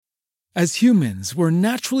As humans, we're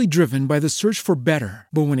naturally driven by the search for better.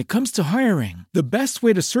 But when it comes to hiring, the best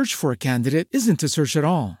way to search for a candidate isn't to search at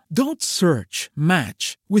all. Don't search,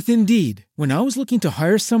 match with Indeed. When I was looking to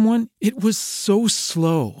hire someone, it was so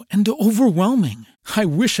slow and overwhelming. I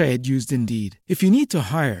wish I had used Indeed. If you need to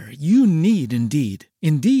hire, you need Indeed.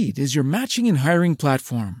 Indeed is your matching and hiring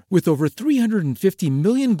platform with over 350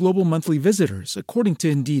 million global monthly visitors, according to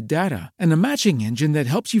Indeed data, and a matching engine that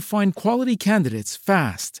helps you find quality candidates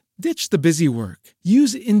fast. Ditch the busy work.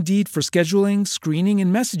 Use Indeed for scheduling, screening,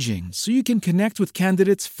 and messaging so you can connect with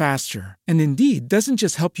candidates faster. And Indeed doesn't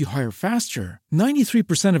just help you hire faster.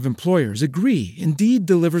 93% of employers agree Indeed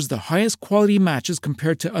delivers the highest quality matches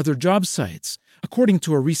compared to other job sites, according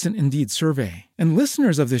to a recent Indeed survey. And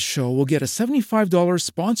listeners of this show will get a $75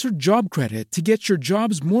 sponsored job credit to get your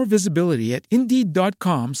jobs more visibility at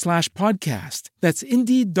Indeed.com/podcast. That's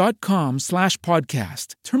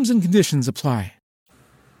Indeed.com/podcast. Terms and conditions apply.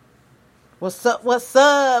 What's up? What's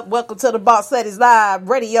up? Welcome to the Boss Ladies Live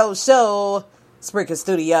radio show. Spreaker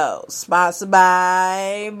Studios, sponsored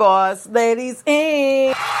by Boss Ladies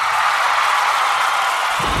Inc.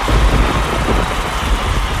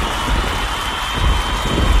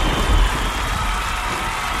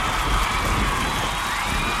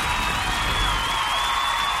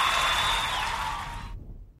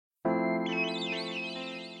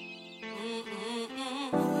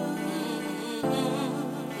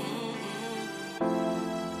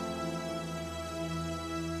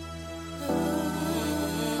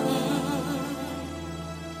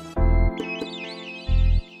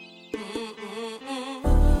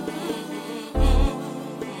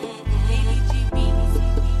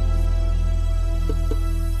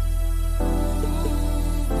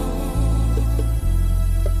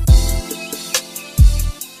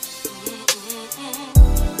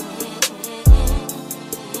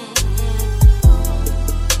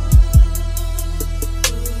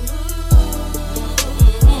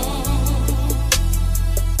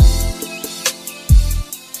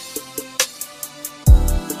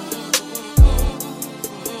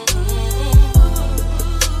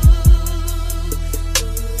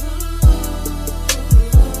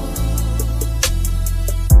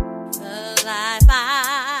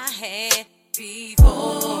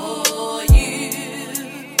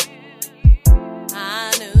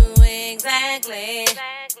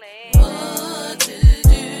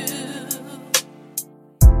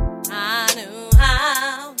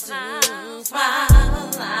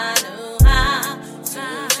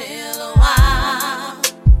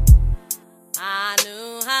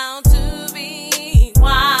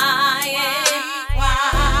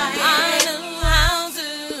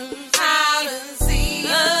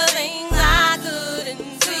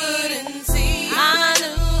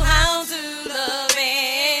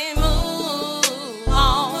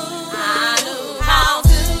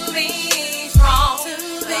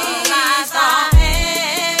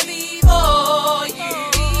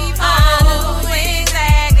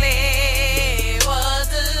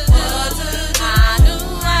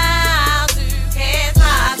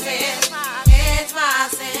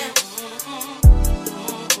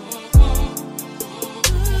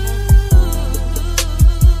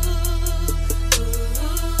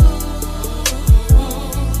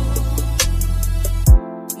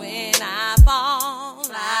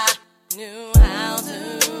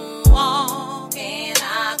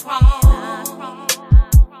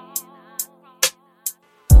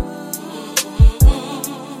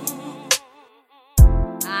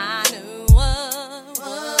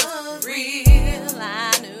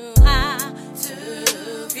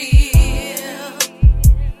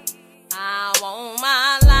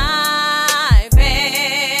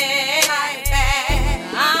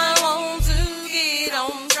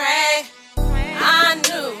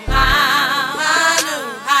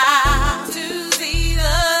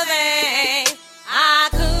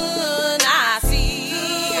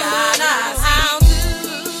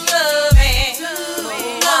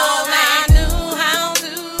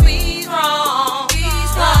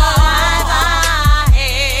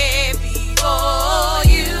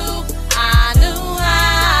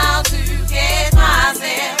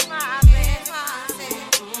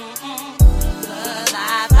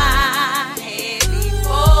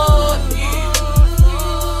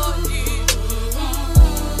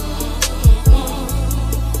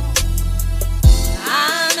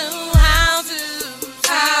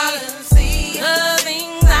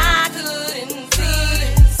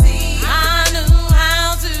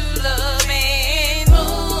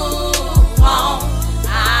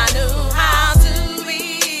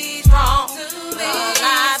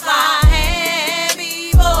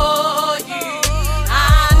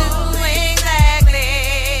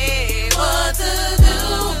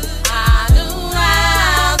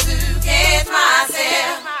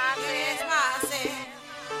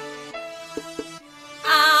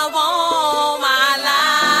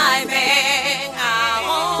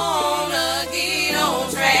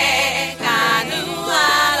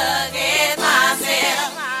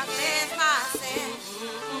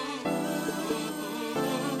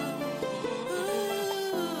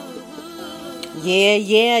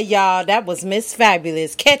 Yeah, y'all. That was Miss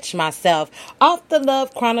Fabulous. Catch Myself off the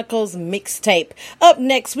Love Chronicles mixtape. Up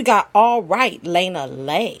next, we got All Right, Lena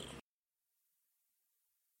Lay.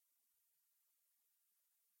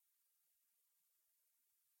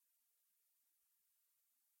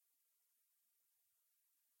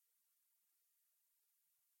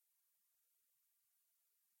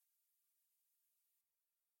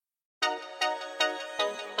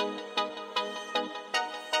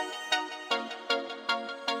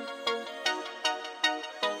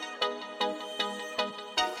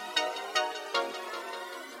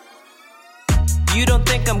 You don't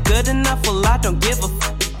think I'm good enough? Well, I don't give a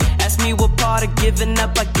Ask me what part of giving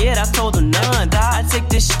up I get, I told them none. I take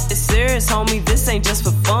this shit serious, homie, this ain't just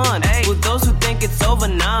for fun. With those who think it's over,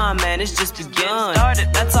 nah, man, it's just begun.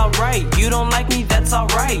 That's alright, you don't like me, that's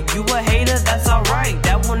alright. You a hater, that's alright,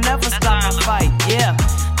 that will never stop my fight, yeah.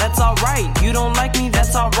 That's alright, you don't like me,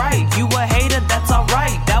 that's alright. You a hater, that's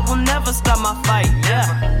alright, that will never stop my fight,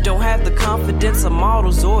 yeah. Don't have the confidence of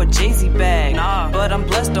models or a Jay-Z bag, but I'm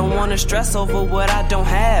blessed, don't wanna stress over what I don't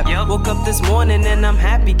have. Woke up this morning and I'm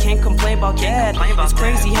happy, can't complain about that. It's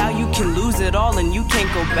crazy how you can lose it all and you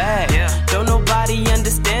can't go back. Don't nobody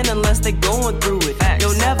understand unless they going through it.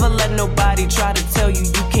 You'll never let nobody try to tell you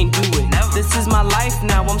you can't do it. This is my life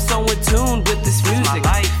now, I'm so in tune with this music.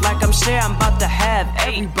 Like I'm sure I'm about to have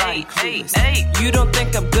everybody clueless. You don't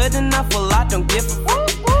think I'm good enough? Well, I don't give a fuck.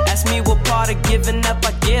 Ask me what part of giving up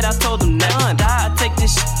I get, I told them none. I take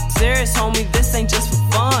this shit serious, homie, this ain't just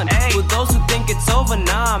for fun. With those who think it's over,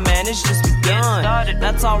 nah, man, it's just begun.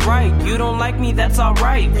 That's alright, you don't like me, that's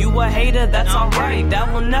alright. You a hater, that's alright,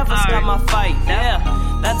 that will never stop my fight,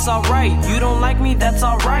 yeah. That's alright, you don't like me, that's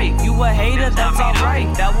alright. You a hater, that's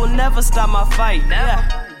alright, that will never stop my fight,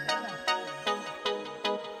 yeah.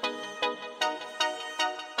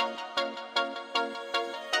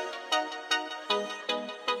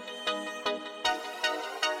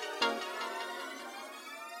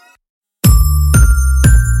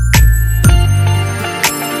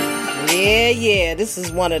 Yeah, this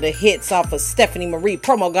is one of the hits off of Stephanie Marie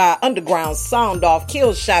Promo God Underground Sound Off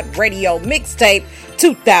Killshot Radio Mixtape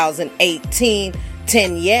 2018.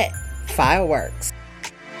 10 Yet Fireworks.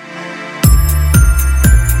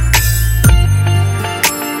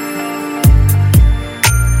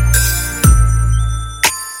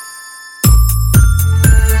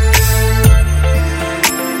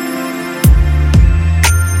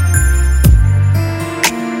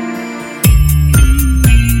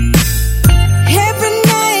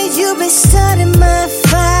 Starting my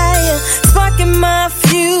fire, sparking my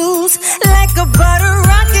fuse like a butter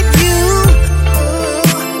rocket. You,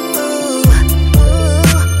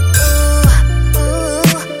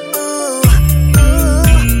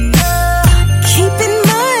 keep in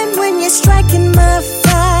mind when you're striking my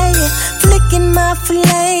fire, flicking my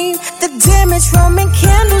flame, the damage Roman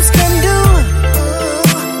candles can do.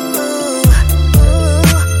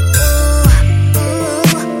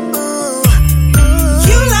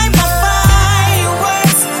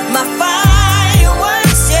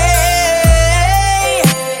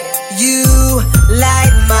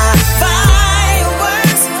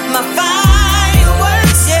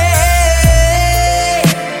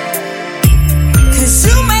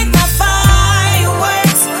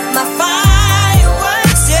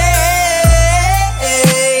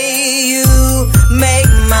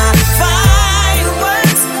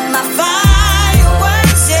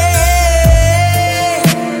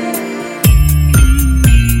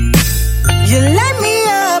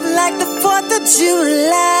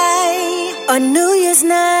 July on New Year's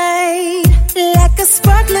night, like a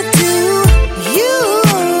sparkler too. You,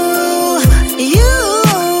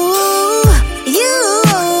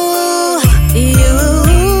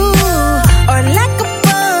 or like a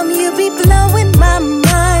bomb, you be blowing my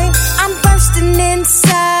mind. I'm bursting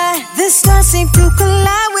inside. The stars seem to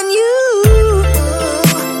collide when you.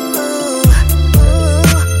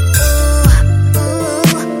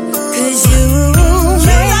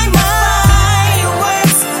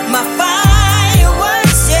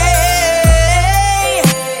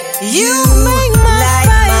 You make my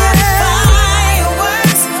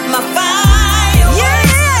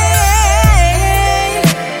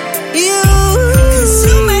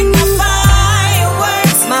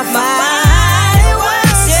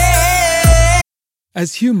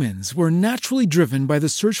As humans, we're naturally driven by the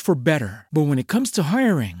search for better. But when it comes to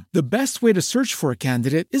hiring, the best way to search for a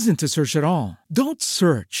candidate isn't to search at all. Don't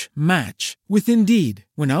search, match with Indeed.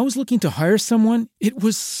 When I was looking to hire someone, it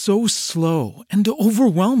was so slow and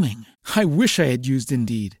overwhelming. I wish I had used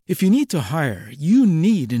Indeed. If you need to hire, you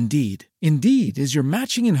need Indeed. Indeed is your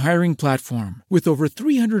matching and hiring platform with over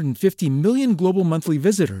 350 million global monthly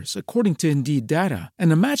visitors, according to Indeed data,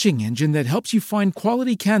 and a matching engine that helps you find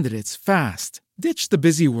quality candidates fast. Ditch the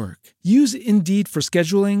busy work. Use Indeed for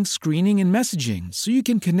scheduling, screening, and messaging so you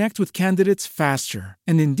can connect with candidates faster.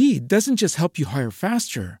 And Indeed doesn't just help you hire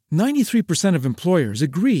faster. 93% of employers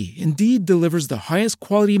agree Indeed delivers the highest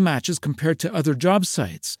quality matches compared to other job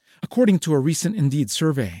sites, according to a recent Indeed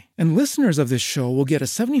survey. And listeners of this show will get a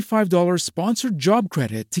 $75 sponsored job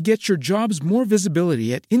credit to get your jobs more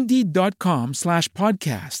visibility at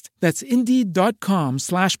Indeed.com/podcast. That's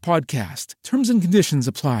Indeed.com/podcast. Terms and conditions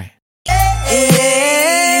apply.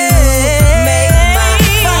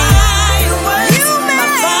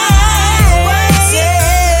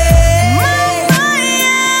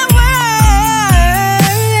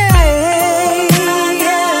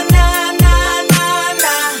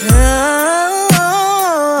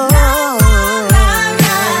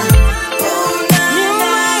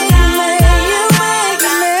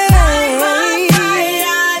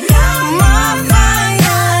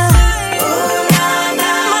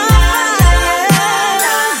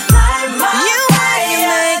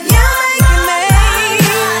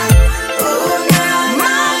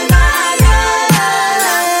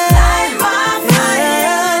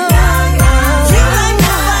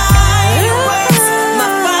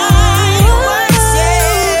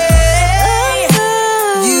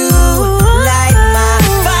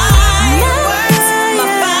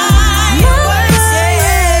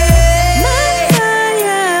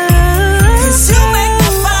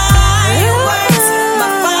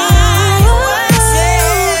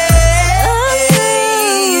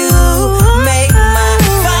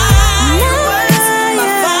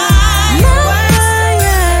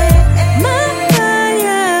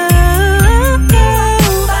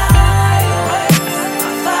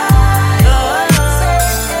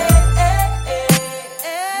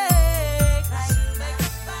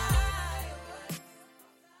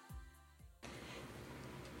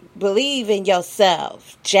 Believe in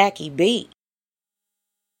yourself, Jackie B.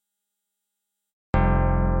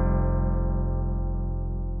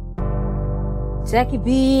 Jackie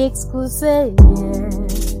B exclusive.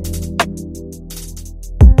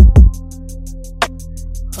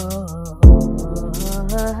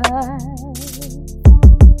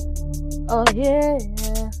 Oh yeah.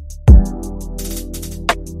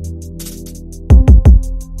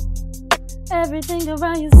 Everything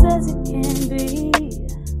around you says it can be.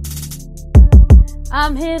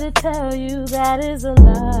 I'm here to tell you that is a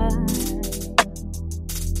lie.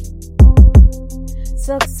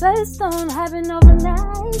 Success don't happen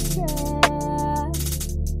overnight, yeah.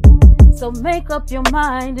 So make up your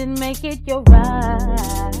mind and make it your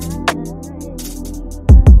right.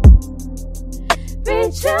 Be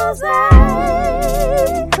choosing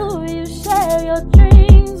who you share your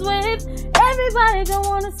dreams with. Everybody don't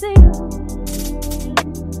wanna see you.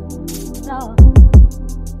 No.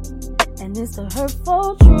 And it's the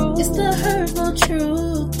hurtful truth. It's the hurtful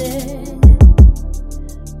truth, yeah.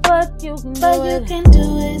 But you can do it.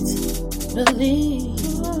 Believe.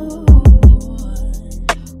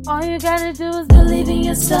 All you gotta do is believe in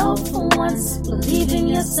yourself for once. Believe in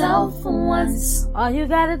yourself for once. All you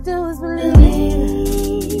gotta do is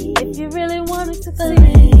believe. If you really want to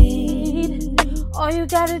succeed. All you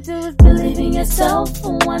gotta do is believe in yourself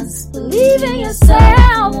for once. Believe in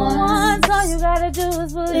yourself for once. All you gotta do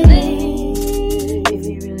is believe. If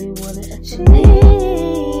you really want to achieve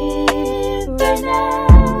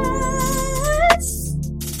greatness,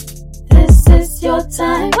 this is your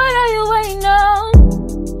time. What are you waiting on?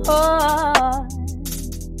 Oh,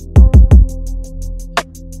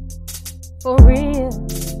 for real.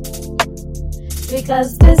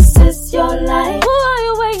 Because this is your life. Who are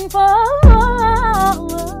you waiting for?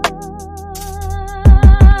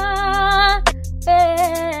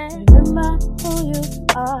 Remember who you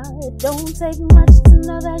are. It don't take much to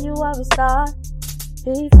know that you are a star.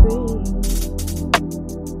 Be free.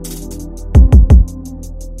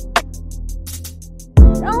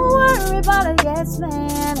 Don't worry about a yes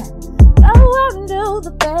man. Go out and do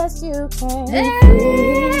the best you can.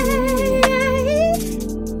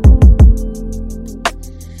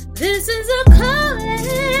 This is a calling.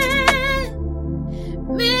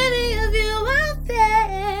 Many of you out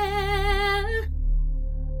there,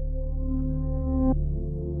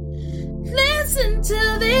 listen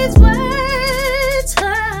to these words.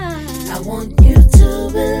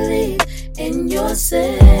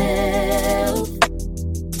 yourself.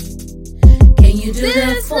 Can you do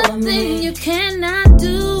that for me? There's nothing you cannot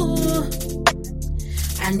do.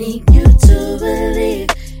 I need you to believe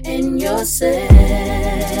in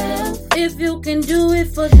yourself. If you can do it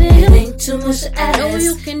for them, it ain't too much to ask. No,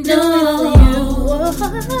 you can do it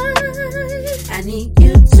for you. I need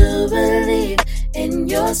you to believe in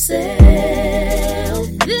yourself.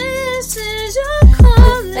 This is your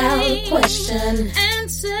calling. Without a question,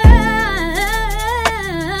 answer.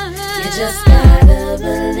 You just gotta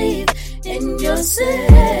believe in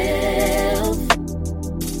yourself.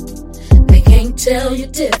 They can't tell you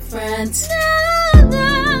different. No.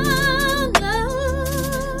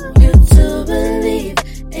 You to believe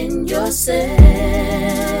in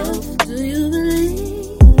yourself. Do you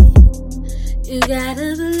believe? You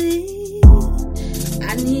gotta believe.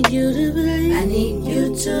 I need you to believe. I need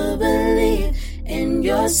you to believe in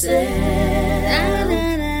yourself. Da,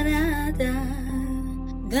 da, da, da, da,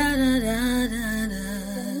 da, da, da, da.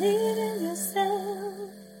 Believe in yourself.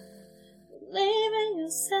 Believe in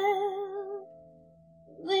yourself.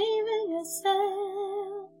 Believe in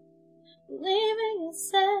yourself. Believe in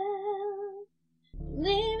yourself.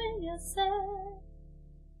 Believe in yourself.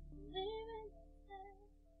 Believe in yourself.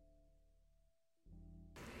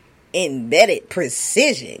 Embedded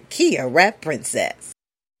Precision, Kia Rap Princess.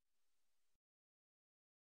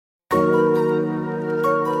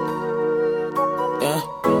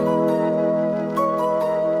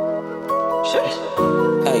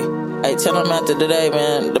 Hey, tell them after today,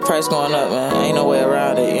 man, the price going up, man. Ain't no way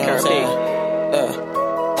around it, you know what I'm saying?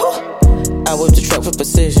 I whip the truck for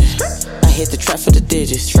precision. I hit the trap for the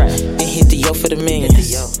digits. Then hit the yo for the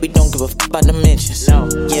millions. We don't give a f about dimensions.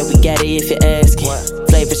 Yeah, we got it if you're asking.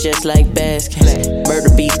 Flavors just like baskets. Murder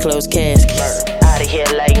beats, closed caskets. Out of here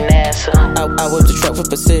like NASA. I whip the truck for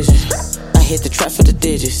precision. I hit the trap for the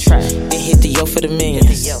digits. Then hit the yo for the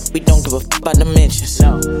millions. We don't give a f about dimensions.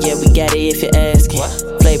 Yeah, we got it if you're asking.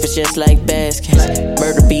 Flavors just like baskets.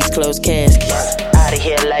 Murder beats, closed caskets. Out of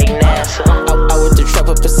here like NASA. I whip the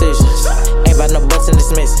truck for precision. Ain't about no buts and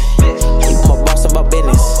dismissing. Keep my boss on my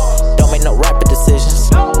business. Don't make no rapid decisions.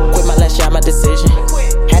 Quit my last shot, my decision.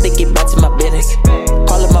 Had to get back to my business.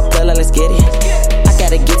 Call up my blood, like, let's get it. I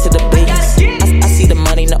gotta get to the business. I see the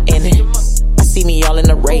money, no ending. I see me all in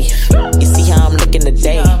the rave. You see how I'm looking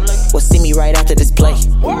today. Well, see me right after this play.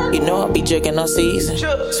 You know I'll be jerking on season.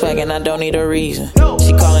 Swaggin', I don't need a reason.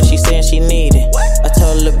 She calling, she saying she need it. I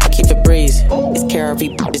told her, I keep it breezy. It's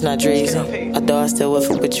KRV, it's not dreezy. Although I still with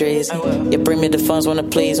fuck with treason. You bring me the funds, wanna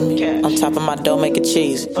please me. On top of my dough, make it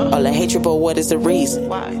cheesy. All the hatred, but what is the reason?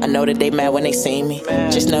 I know that they mad when they see me.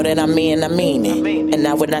 Just know that I'm me and I mean it. And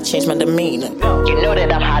I would not change my demeanor. You know that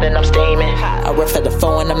I'm hot and I'm steaming. I rep for the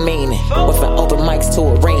phone and I mean it. Went from open mics to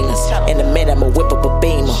arenas. In the mid, I'ma whip up a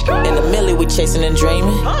beamer. In the milli, we chasing and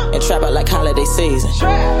dreaming. And trap out like holiday season.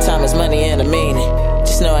 Time is money and a meaning.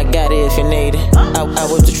 Just know I got it if you need it. I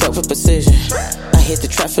whip the truck for precision. I hit the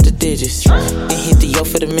trap for the digits. Then hit the yo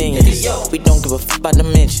for the millions. We don't give a f about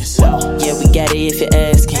dimensions. Yeah, we got it if you're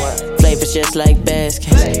asking. Flavors just like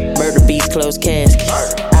baskets. Murder beats, closed caskets.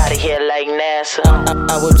 Out of here like NASA.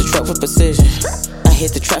 I whip the truck for precision. I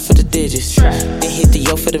hit the trap for the digits. Then hit the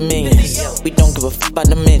yo for the millions. We don't give a f about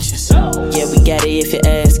dimensions. Yeah, we got it if you're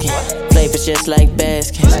asking. Flavors just like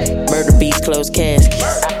baskets. Murder beats, closed caskets.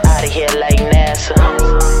 Out of here like NASA.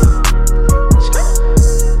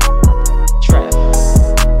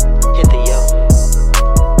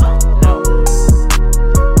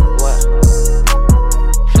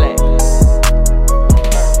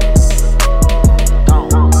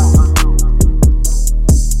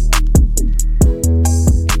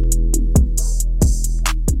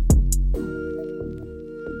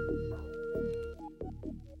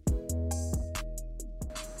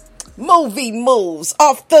 Movie Moves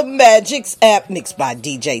off the Magix app, mixed by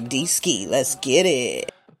DJ D-Ski. Let's get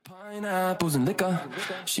it. Pineapples and liquor.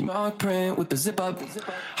 She mark print with the zip up.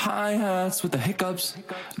 Hi-hats with the hiccups.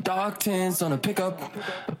 Dark tints on a pickup.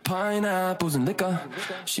 Pineapples and liquor.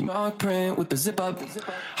 She mark print with the zip up.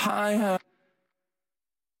 Hi-hat.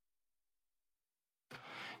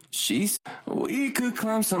 She's, we could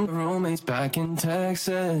climb some roommates back in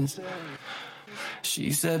Texas.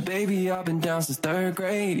 She said, baby, I've been down since 3rd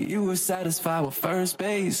grade. You were satisfied with first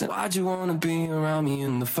base. Why'd you wanna be around me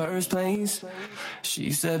in the first place?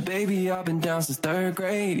 She said, baby, I've been down since 3rd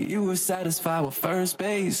grade. You were satisfied with first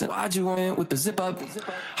base. Why'd you want with the zip up?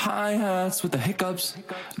 Hi-hats with the hiccups.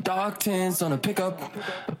 Dark tints on a pickup.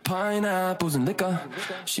 Pineapples and liquor.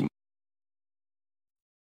 She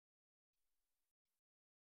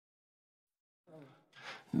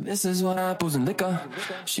This is what apples and liquor.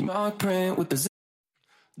 She mark print with the zip.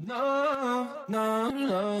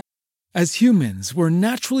 As humans, we're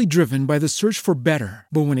naturally driven by the search for better.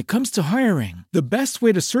 But when it comes to hiring, the best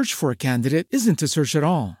way to search for a candidate isn't to search at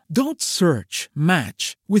all. Don't search,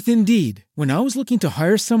 match with Indeed. When I was looking to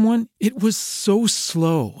hire someone, it was so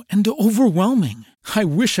slow and overwhelming. I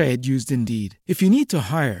wish I had used Indeed. If you need to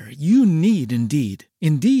hire, you need Indeed.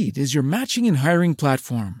 Indeed is your matching and hiring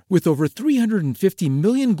platform with over 350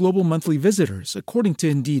 million global monthly visitors, according to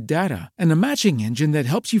Indeed data, and a matching engine that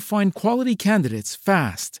helps you find quality candidates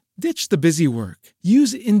fast. Ditch the busy work.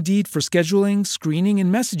 Use Indeed for scheduling, screening,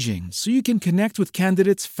 and messaging so you can connect with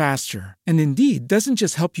candidates faster. And Indeed doesn't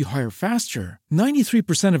just help you hire faster.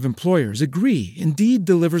 93% of employers agree Indeed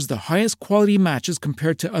delivers the highest quality matches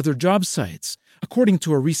compared to other job sites, according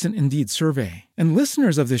to a recent Indeed survey. And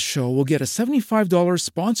listeners of this show will get a $75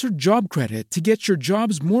 sponsored job credit to get your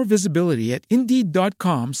jobs more visibility at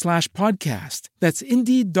Indeed.com/podcast. That's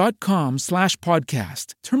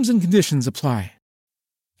Indeed.com/podcast. Terms and conditions apply.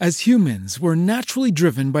 As humans, we're naturally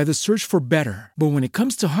driven by the search for better. But when it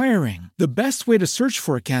comes to hiring, the best way to search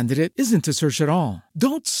for a candidate isn't to search at all.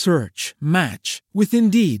 Don't search, match with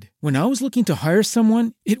Indeed. When I was looking to hire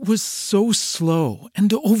someone, it was so slow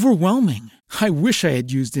and overwhelming. I wish I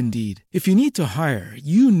had used Indeed. If you need to hire,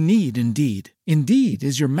 you need Indeed. Indeed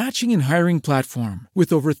is your matching and hiring platform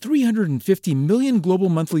with over 350 million global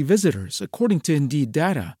monthly visitors, according to Indeed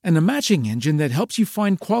data, and a matching engine that helps you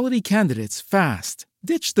find quality candidates fast.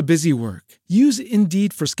 Ditch the busy work. Use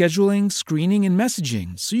Indeed for scheduling, screening, and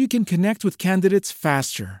messaging so you can connect with candidates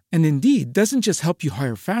faster. And Indeed doesn't just help you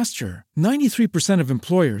hire faster. 93% of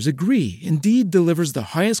employers agree Indeed delivers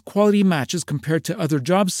the highest quality matches compared to other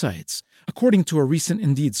job sites, according to a recent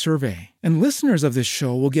Indeed survey. And listeners of this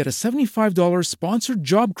show will get a $75 sponsored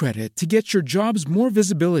job credit to get your jobs more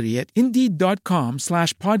visibility at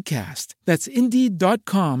Indeed.com/podcast. That's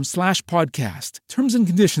Indeed.com/podcast. Terms and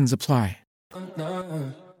conditions apply.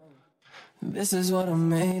 This is what I'm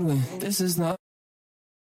made with. This is not.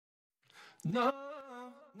 No.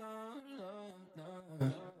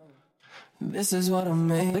 This is what I'm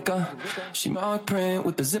made with. She mark print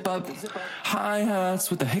with the zip up, hi-hats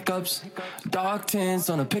with the hiccups, dark tints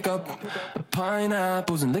on a pickup,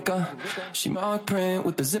 pineapples and liquor. She mark print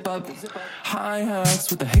with the zip up, hi-hats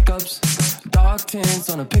with the hiccups, dark tints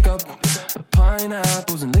on a pickup,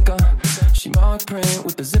 pineapples and liquor. She mark print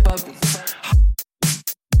with the zip up.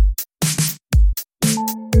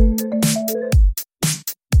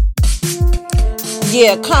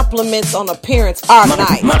 Yeah, compliments on appearance are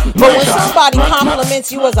nice. But when somebody compliments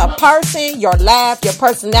you as a person, your laugh, your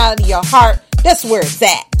personality, your heart, that's where it's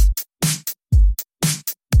at.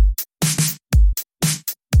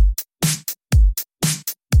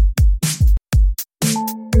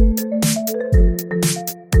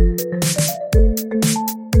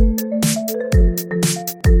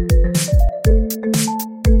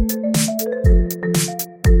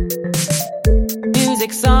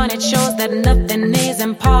 Music's on, it shows that nothing is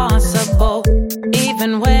impossible.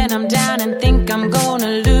 Even when I'm down and think I'm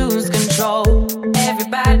gonna lose control,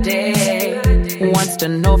 everybody wants to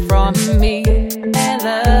know from me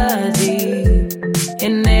melody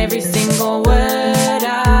in every single word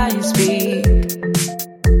I speak.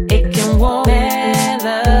 It can walk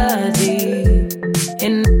melody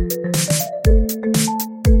in.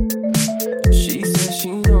 She says she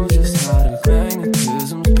knows just how to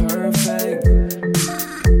magnetism's perfect.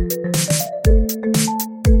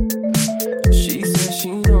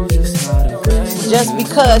 Just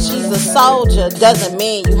because she's a soldier doesn't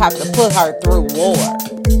mean you have to put her through war.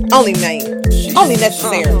 Only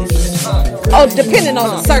necessarily. Oh, depending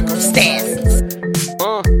on the circumstances.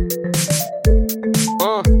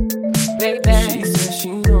 Baby,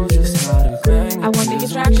 I want the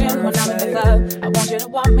attraction when I'm in the club. I want you to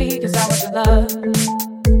want me cause I want your love.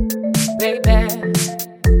 Baby,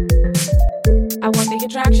 I want the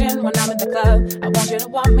attraction when I'm in the club. I want you to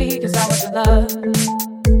want me cause I want your love.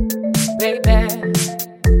 Baby,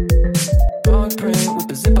 dark print with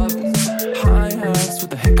the zip up, hi-hats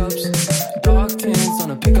with the hiccups, dark tints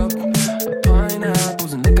on a pickup,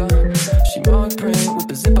 pineapples and liquor. She mark print with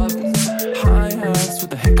the zip up, hi-hats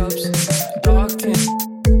with the hiccups, dark tints.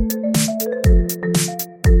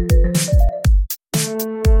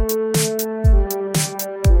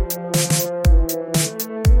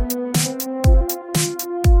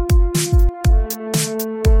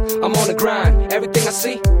 I'm on the grind, everything I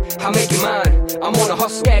see, I make it mine. I'm on a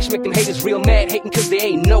hustle, cash make them haters real mad, hating cause they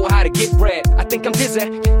ain't know how to get bread. I think I'm dizzy,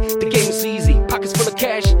 the game is easy, pockets full of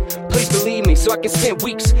cash, please believe me. so I can spend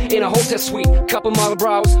weeks in a hotel suite. Couple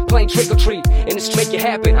Marlboros, playing trick or treat. And it's to make it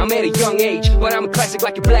happen, I'm at a young age, but I'm a classic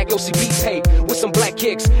like a black OCB tape. With some black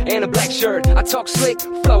kicks and a black shirt. I talk slick,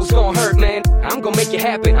 flow's gonna hurt, man. I'm gonna make it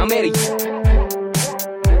happen, I'm at a...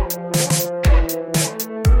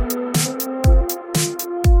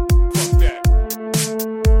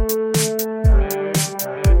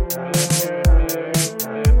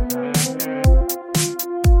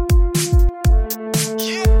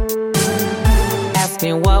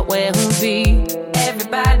 What will be?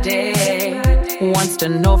 Everybody wants to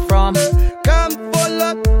know from. Come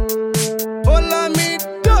follow me,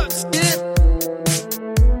 dusty.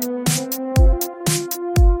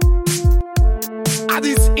 At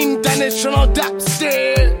this international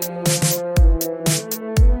dubstep.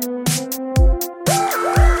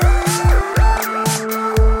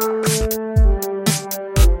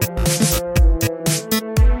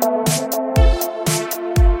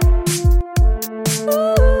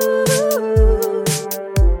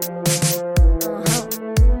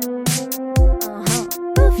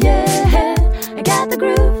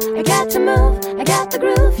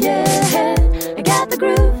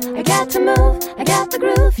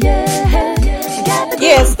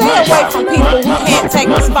 Yeah, stay away from people who can't take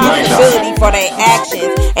responsibility for their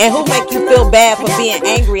actions and who make you feel bad for being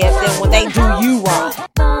angry at them when they do you wrong.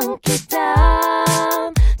 Funk it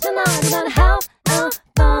down. Tonight we're gonna have a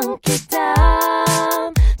funk it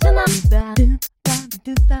down.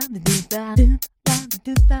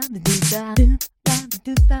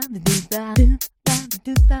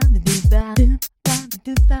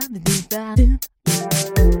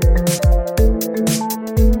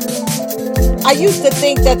 I used to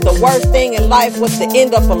think that the worst thing in life was to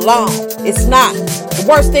end up alone. It's not. The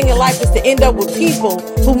worst thing in life is to end up with people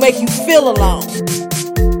who make you feel alone.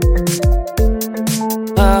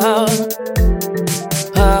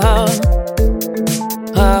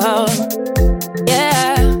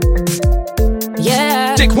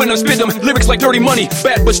 Dick when I spit them, lyrics like dirty money,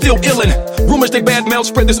 bad but still illin'. Rumors they bad mouth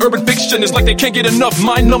spread this urban fiction. It's like they can't get enough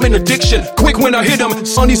mind-numbing addiction. Quick when I hit them,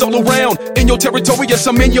 sunnies all around. In your territory, yes,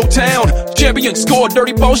 I'm in your town. Champion score,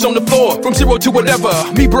 dirty balls on the floor. From zero to whatever,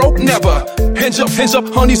 me broke never. Hands up,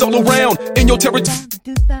 honeys all around. In your territory.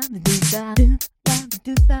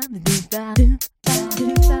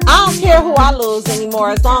 I don't care who I lose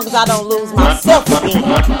anymore as long as I don't lose myself again.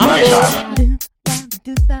 I'm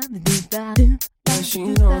good. She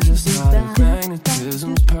knows just how the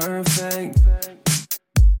magnetism's perfect.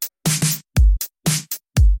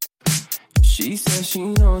 She says she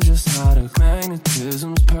knows just how the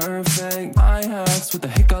magnetism's perfect. Hi-hats with the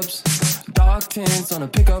hiccups, dark tints on a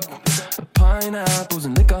pickup, pineapples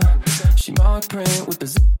and liquor. She mark print with the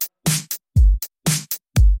zip.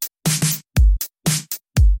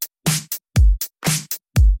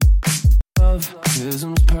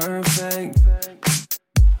 Magnetism's perfect.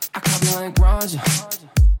 I copy like Roger.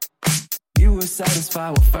 You were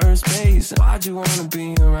satisfied with first base. Why'd you wanna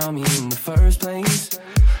be around me in the first place?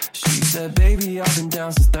 She said, baby, I've been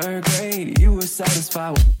down since third grade. You were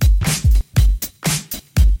satisfied with...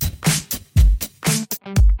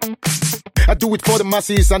 I do it for the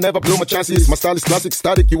masses, I never blow my chances. My style is classic,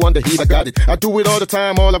 static, you want the heat, I got it. I do it all the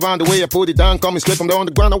time, all around the way I put it down. Coming straight from the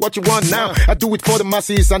underground, what you want now? I do it for the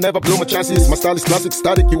masses, I never blow my chances. My style is classic,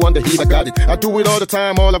 static, you want the heat, I got it. I do it all the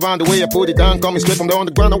time, all around the way I put it down. Coming straight from the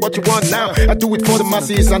underground, what you want now? I do it for the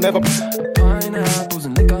masses, I never... Pineapples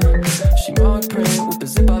and liquor. She mark print with the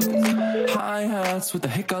zip up. Hi-hats with the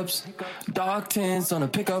hiccups, dark tints on a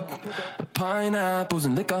pickup, pineapples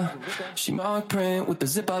and liquor. She mark print with the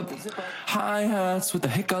zip up. Hi-hats with the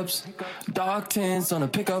hiccups, dark tints on a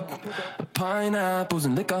pickup, pineapples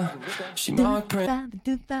and liquor. She mark print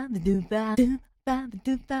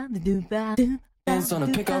on a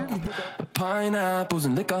pickup, pineapples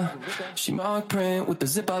and liquor. She mark print with the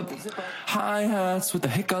zip up. Hi-hats with the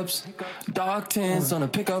hiccups, dark tints on a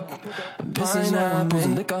pickup, pineapples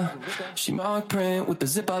and liquor. She mark print with the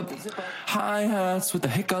zip up. Hi-hats with the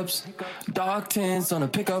hiccups, dark tints on a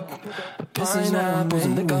pickup, pineapples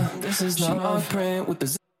and liquor. This is she mark print with the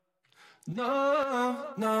zip. No.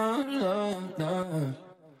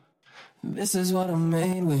 This is what I'm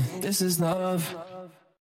made with. This is love.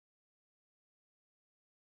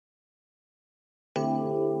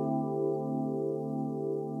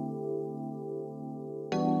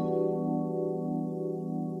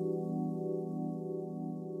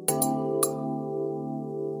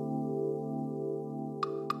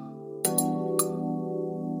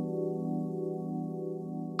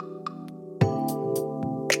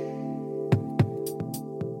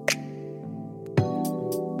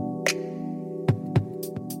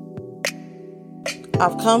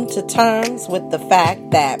 I've come to terms with the fact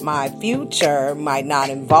that my future might not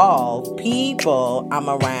involve people I'm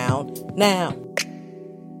around now.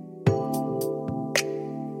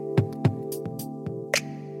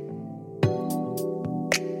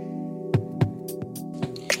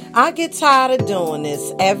 I get tired of doing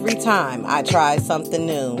this every time I try something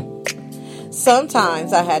new.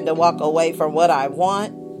 Sometimes I had to walk away from what I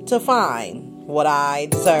want to find what I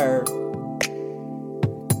deserve.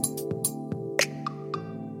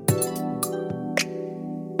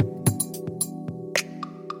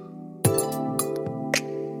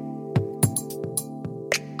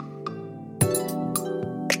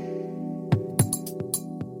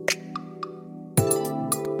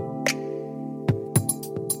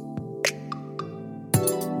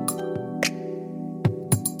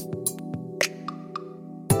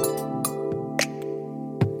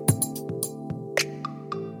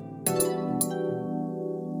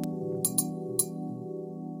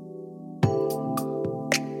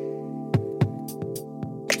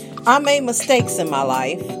 I made mistakes in my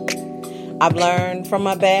life. I've learned from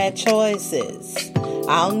my bad choices.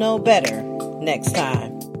 I'll know better next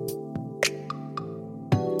time.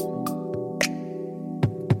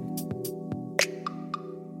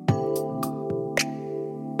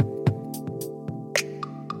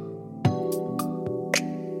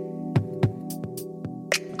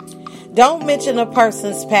 Don't mention a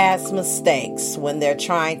person's past mistakes when they're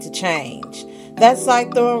trying to change. That's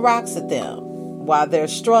like throwing rocks at them while they're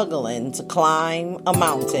struggling to climb a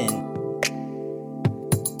mountain.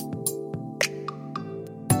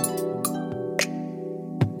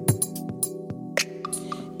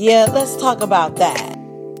 Yeah, let's talk about that.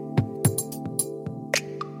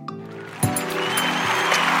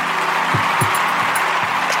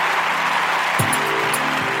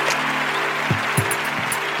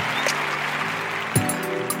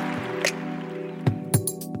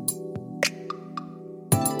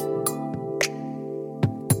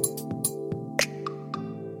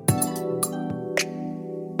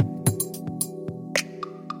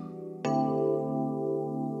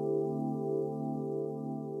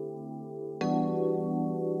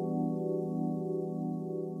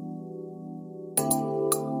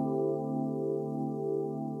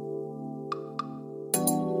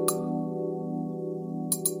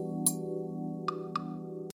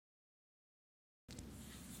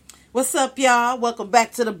 What's up, y'all? Welcome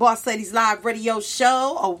back to the Boss Ladies Live Radio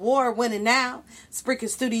Show, award-winning now, Spreaker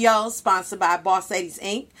Studios, sponsored by Boss Ladies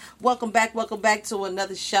Inc. Welcome back to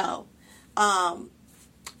another show. I'll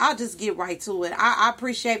just get right to it. I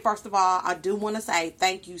appreciate, first of all, I do want to say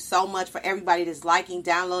thank you so much for everybody that's liking,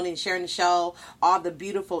 downloading, and sharing the show, all the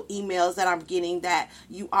beautiful emails that I'm getting that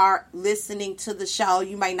you are listening to the show.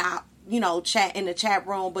 You may not, chat in the chat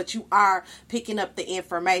room, but you are picking up the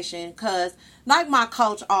information, because like my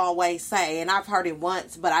coach always say, and I've heard it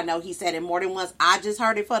once, but I know he said it more than once, I just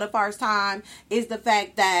heard it for the first time, is the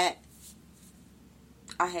fact that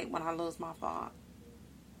I hate when I lose my thought.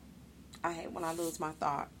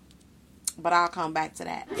 But I'll come back to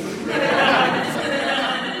that.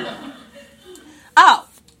 Oh,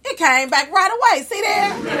 it came back right away. See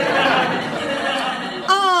there?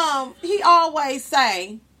 He always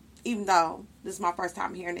say, even though this is my first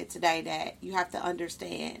time hearing it today, that you have to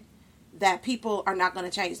understand that people are not going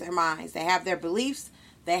to change their minds. They have their beliefs.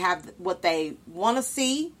 They have what they want to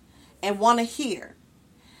see and want to hear.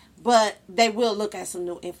 But they will look at some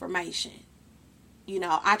new information.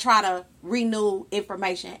 I try to renew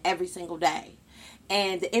information every single day.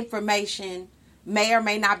 And the information may or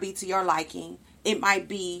may not be to your liking. It might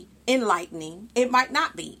be enlightening. It might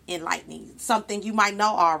not be enlightening. Something you might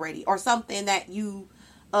know already, or something that you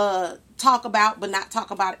talk about but not talk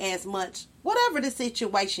about as much. Whatever the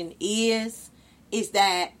situation is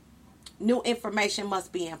that new information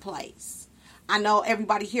must be in place. I know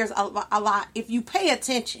everybody hears a lot. If you pay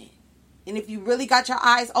attention, and if you really got your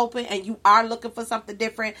eyes open and you are looking for something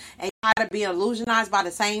different and tired of being illusionized by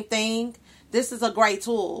the same thing, this is a great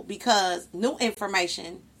tool, because new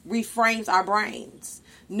information reframes our brains.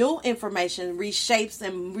 New information reshapes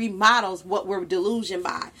and remodels what we're delusioned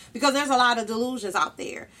by. Because there's a lot of delusions out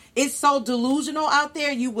there. It's so delusional out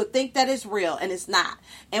there, you would think that it's real, and it's not.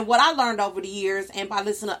 And what I learned over the years, and by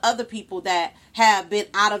listening to other people that have been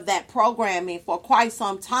out of that programming for quite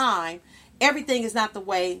some time, everything is not the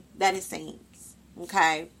way that it seems.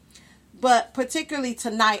 Okay? But particularly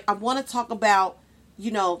tonight, I want to talk about,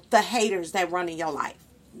 the haters that run in your life.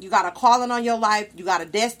 You got a calling on your life. You got a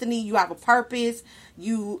destiny. You have a purpose.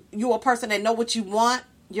 You're a person that know what you want.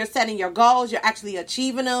 You're setting your goals. You're actually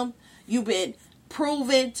achieving them. You've been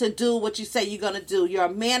proven to do what you say you're going to do. You're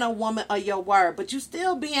a man or woman of your word, but you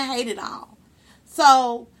still being hated on.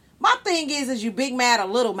 So my thing is you big mad or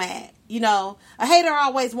little mad? You know, a hater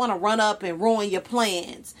always want to run up and ruin your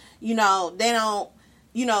plans. You know, they don't,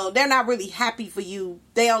 you know, they're not really happy for you.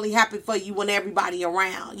 They only happy for you when everybody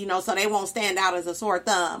around, you know, so they won't stand out as a sore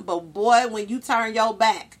thumb. But boy, when you turn your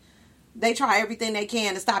back, they try everything they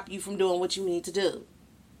can to stop you from doing what you need to do.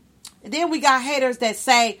 And then we got haters that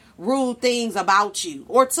say rude things about you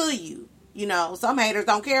or to you. You know, some haters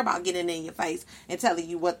don't care about getting in your face and telling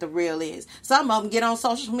you what the real is. Some of them get on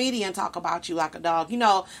social media and talk about you like a dog. You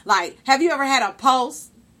know, like, have you ever had a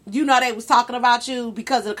post, you know, they was talking about you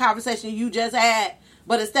because of the conversation you just had,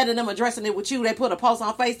 but instead of them addressing it with you, they put a post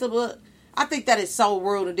on Facebook? I think that is so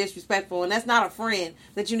rude and disrespectful, and that's not a friend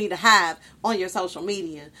that you need to have on your social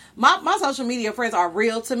media. My social media friends are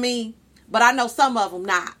real to me, but I know some of them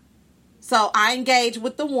not. So I engage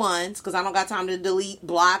with the ones, because I don't got time to delete,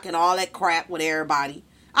 block, and all that crap with everybody.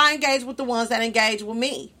 I engage with the ones that engage with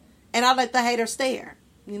me. And I let the haters stare.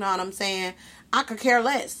 You know what I'm saying? I could care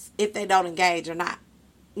less if they don't engage or not.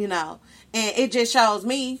 You know? And it just shows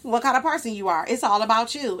me what kind of person you are. It's all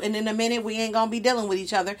about you. And in a minute, we ain't going to be dealing with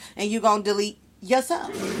each other. And you going to delete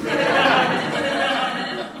yourself.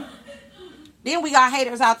 Then we got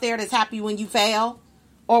haters out there that's happy when you fail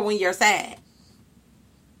or when you're sad.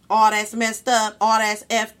 All that's messed up, all that's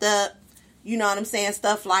effed up, you know what I'm saying,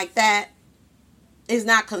 stuff like that is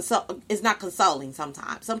not consoling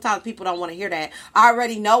sometimes. Sometimes people don't want to hear that. I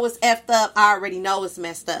already know it's effed up, I already know it's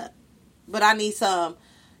messed up. But I need some,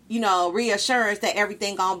 you know, reassurance that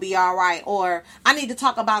everything gonna be all right. Or I need to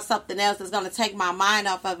talk about something else that's gonna take my mind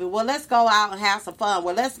off of it. Well, let's go out and have some fun.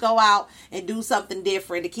 Well, let's go out and do something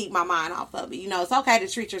different to keep my mind off of it. You know, it's okay to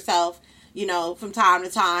treat yourself, you know, from time to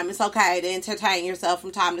time. It's okay to entertain yourself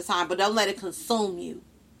from time to time, but don't let it consume you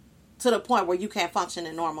to the point where you can't function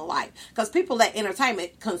in normal life. Because people let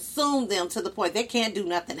entertainment consume them to the point they can't do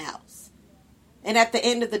nothing else. And at the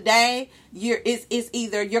end of the day, it's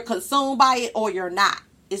either you're consumed by it or you're not.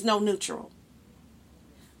 It's no neutral.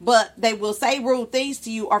 But they will say rude things to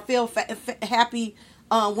you or feel happy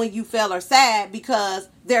when you fail or sad because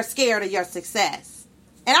they're scared of your success.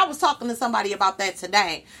 And I was talking to somebody about that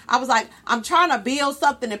today. I was like, I'm trying to build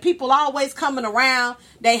something and people always coming around.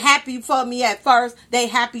 They happy for me at first. They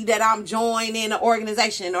happy that I'm joining the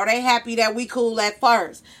organization, or they happy that we cool at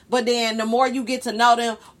first. But then the more you get to know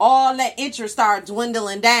them, all that interest starts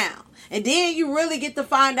dwindling down. And then you really get to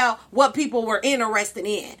find out what people were interested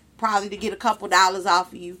in. Probably to get a couple dollars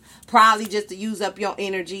off of you. Probably just to use up your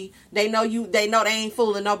energy. They know they ain't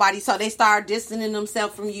fooling nobody. So they start distancing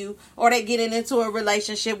themselves from you. Or they getting into a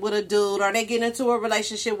relationship with a dude. Or they get into a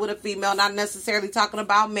relationship with a female. Not necessarily talking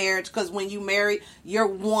about marriage. Because when you marry, you're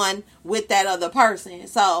one with that other person.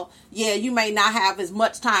 So, yeah, you may not have as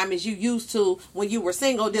much time as you used to when you were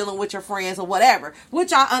single dealing with your friends or whatever.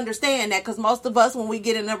 Which I understand that. Because most of us, when we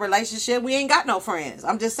get in a relationship, we ain't got no friends.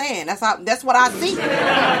 I'm just saying. That's what I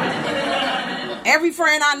see. Every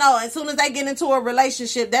friend I know, as soon as they get into a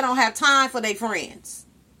relationship, they don't have time for their friends.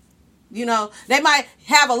 You know, they might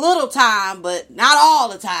have a little time, but not all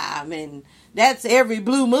the time. And that's every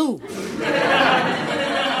blue moon. And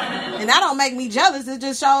that don't make me jealous. It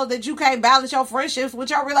just shows that you can't balance your friendships with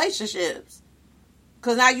your relationships.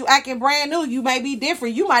 Because now you acting brand new. You may be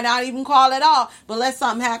different. You might not even call at all. But let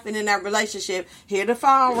something happen in that relationship. Hear the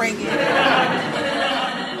phone ringing.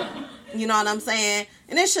 You know what I'm saying?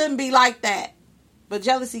 And it shouldn't be like that. But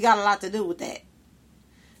jealousy got a lot to do with that.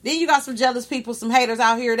 Then you got some jealous people, some haters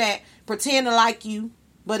out here that pretend to like you,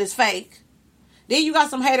 but it's fake. Then you got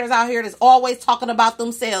some haters out here that's always talking about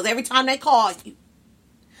themselves every time they call you.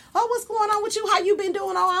 Oh, what's going on with you? How you been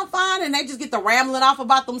doing? Oh, I'm fine. And they just get to rambling off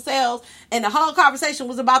about themselves. And the whole conversation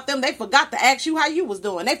was about them. They forgot to ask you how you was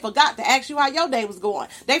doing. They forgot to ask you how your day was going.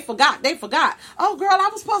 They forgot. Oh, girl, I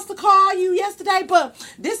was supposed to call you yesterday, but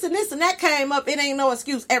this and this and that came up. It ain't no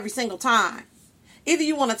excuse every single time. Either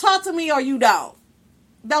you want to talk to me or you don't.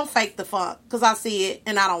 Don't fake the funk, because I see it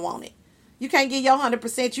and I don't want it. You can't give your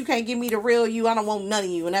 100%. You can't give me the real you. I don't want none of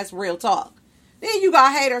you, and that's real talk. Then you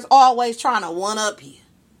got haters always trying to one-up you.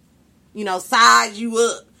 You know, size you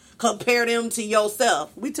up. Compare them to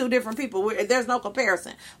yourself. We two different people. There's no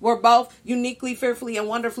comparison. We're both uniquely, fearfully, and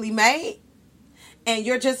wonderfully made. And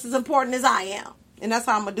you're just as important as I am. And that's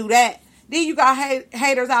how I'm going to do that. Then you got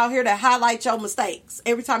haters out here that highlight your mistakes.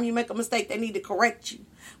 Every time you make a mistake, they need to correct you.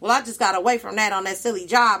 Well, I just got away from that on that silly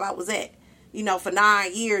job I was at, you know, for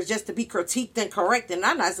 9 years just to be critiqued and corrected. And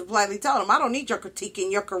I nice and politely told them, I don't need your critique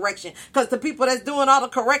and your correction, because the people that's doing all the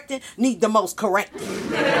correcting need the most correcting.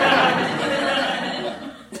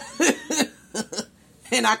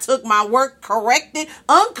 And I took my work corrected,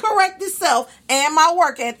 uncorrected self and my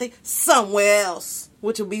work ethic somewhere else.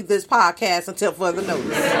 which will be this podcast until further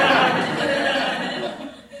notice.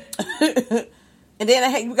 And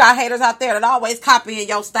then you got haters out there that always copying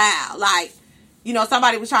your style. Like, you know,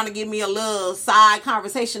 somebody was trying to give me a little side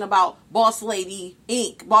conversation about Boss Lady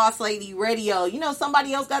Inc., Boss Lady Radio. You know,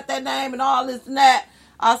 somebody else got that name and all this and that.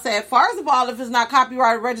 I said, first of all, if it's not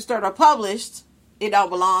copyrighted, registered, or published, it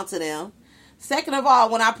don't belong to them. Second of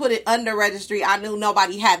all, when I put it under registry, I knew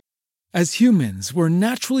nobody had it. As humans, we're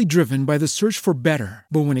naturally driven by the search for better.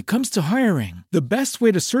 But when it comes to hiring, the best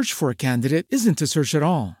way to search for a candidate isn't to search at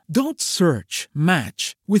all. Don't search,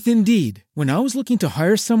 match with Indeed. When I was looking to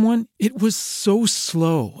hire someone, it was so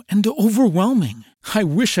slow and overwhelming. I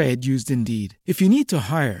wish I had used Indeed. If you need to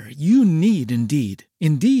hire, you need Indeed.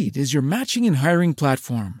 Indeed is your matching and hiring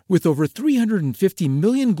platform with over 350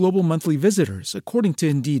 million global monthly visitors, according to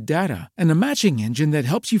Indeed data, and a matching engine that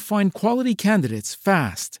helps you find quality candidates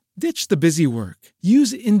fast. Ditch the busy work.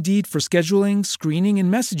 Use Indeed for scheduling, screening,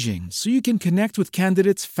 and messaging so you can connect with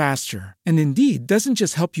candidates faster. And Indeed doesn't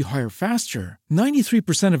just help you hire faster.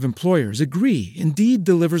 93% of employers agree Indeed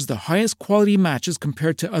delivers the highest quality matches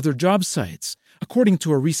compared to other job sites, according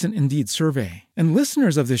to a recent Indeed survey. And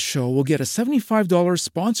listeners of this show will get a $75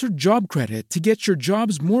 sponsored job credit to get your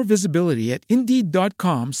jobs more visibility at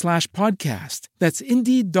Indeed.com/podcast. That's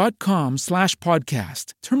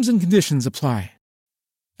Indeed.com/podcast. Terms and conditions apply.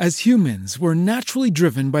 As humans, we're naturally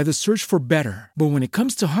driven by the search for better. But when it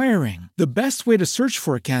comes to hiring, the best way to search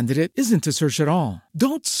for a candidate isn't to search at all.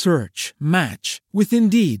 Don't search, match with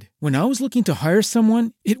Indeed. When I was looking to hire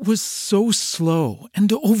someone, it was so slow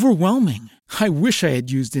and overwhelming. I wish I had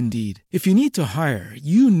used Indeed. If you need to hire,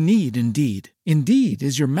 you need Indeed. Indeed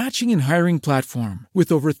is your matching and hiring platform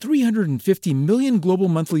with over 350 million global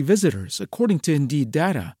monthly visitors, according to Indeed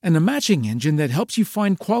data, and a matching engine that helps you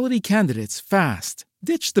find quality candidates fast.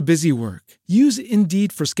 Ditch the busy work. Use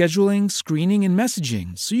Indeed for scheduling, screening, and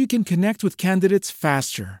messaging so you can connect with candidates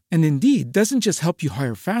faster. And Indeed doesn't just help you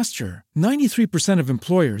hire faster. 93% of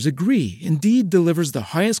employers agree Indeed delivers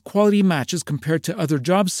the highest quality matches compared to other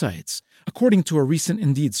job sites, according to a recent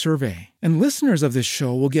Indeed survey. And listeners of this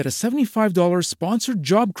show will get a $75 sponsored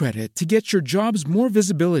job credit to get your jobs more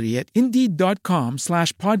visibility at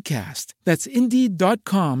Indeed.com/podcast. That's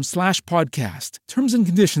Indeed.com/podcast. Terms and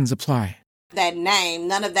conditions apply. That name,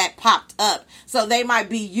 none of that popped up. So they might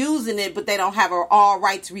be using it, but they don't have an all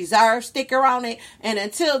rights reserved sticker on it. And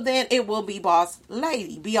until then, it will be Boss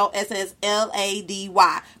Lady, BOSSLADY.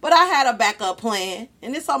 But I had a backup plan,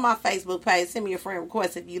 and it's on my Facebook page. Send me a friend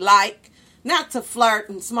request if you like. Not to flirt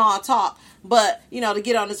and small talk, but, you know, to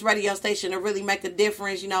get on this radio station and really make a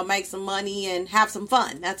difference, you know, make some money and have some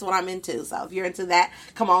fun. That's what I'm into. So if you're into that,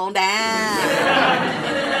 come on down.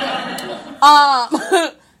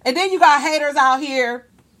 And then you got haters out here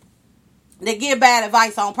that give bad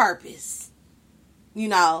advice on purpose. You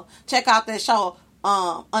know, check out that show,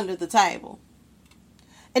 Under the Table.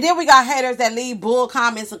 And then we got haters that leave bull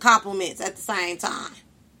comments and compliments at the same time.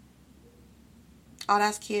 Oh,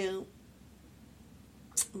 that's cute.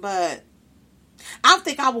 But I don't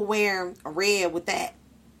think I would wear red with that.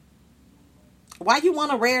 Why you want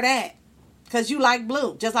to wear that? Because you like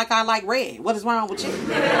blue, just like I like red. What is wrong with you?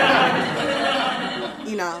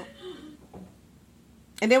 You know.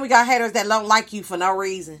 And then we got haters that don't like you for no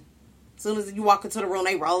reason. As soon as you walk into the room,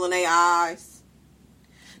 they rolling their eyes.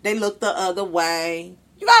 They look the other way.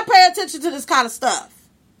 You got to pay attention to this kind of stuff.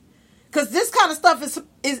 Because this kind of stuff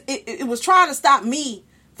it was trying to stop me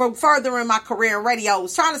from furthering my career in radio. It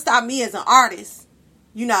was trying to stop me as an artist.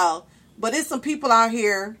 You know. But there's some people out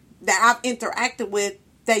here that I've interacted with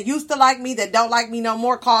that used to like me, that don't like me no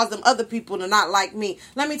more, cause them other people to not like me.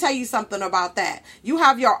 Let me tell you something about that. You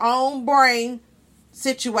have your own brain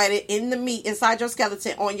situated in the meat inside your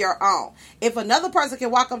skeleton on your own. If another person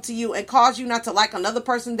can walk up to you and cause you not to like another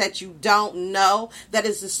person that you don't know, that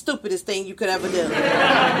is the stupidest thing you could ever do.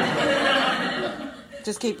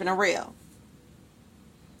 Just keeping it real.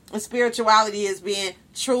 And spirituality is being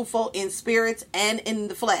truthful in spirits and in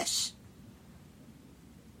the flesh.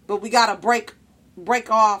 But we gotta break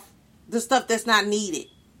off the stuff that's not needed.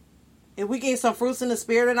 If we get some fruits in the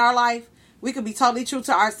spirit in our life, we can be totally true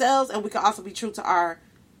to ourselves, and we can also be true to our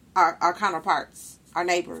counterparts, our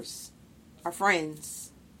neighbors, our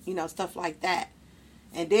friends, you know, stuff like that.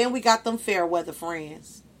 And then we got them fair weather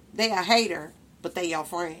friends. They a hater, but they your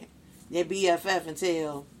friend. They BFF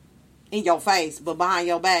until in your face, but behind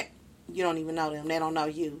your back, you don't even know them. They don't know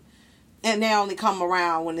you. And they only come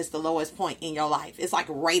around when it's the lowest point in your life. It's like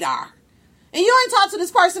radar. And you ain't talked to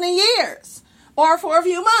this person in years. Or for a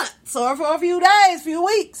few months. Or for a few days, few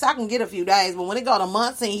weeks. I can get a few days. But when it go to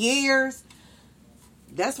months and years,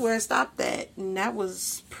 that's where it stopped at. And that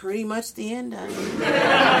was pretty much the end of it.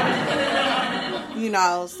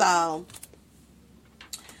 So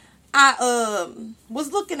I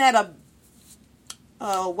was looking at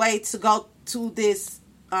a way to go to this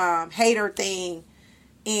hater thing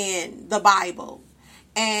in the Bible.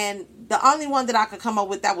 And the only one that I could come up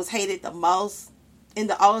with that was hated the most in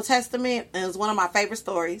the Old Testament, and it was one of my favorite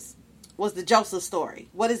stories, was the Joseph story.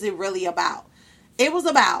 What is it really about? It was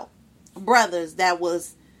about brothers that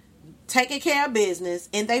was taking care of business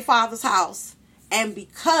in their father's house, and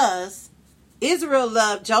because Israel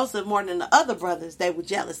loved Joseph more than the other brothers, they were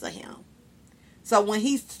jealous of him. So when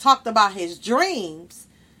he talked about his dreams,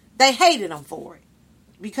 they hated him for it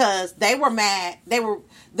because they were mad.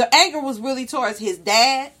 The anger was really towards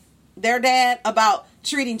their dad, about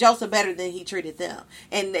treating Joseph better than he treated them.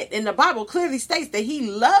 And the Bible clearly states that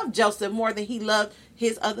he loved Joseph more than he loved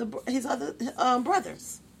his other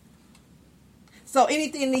brothers. So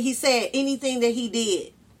anything that he said, anything that he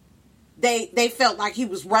did, they felt like he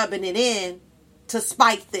was rubbing it in to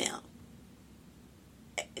spite them.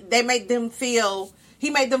 He made them feel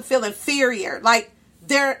inferior, like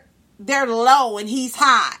they're low and he's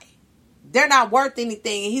high. They're not worth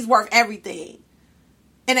anything and he's worth everything.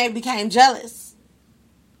 And they became jealous.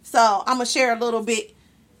 So I'm going to share a little bit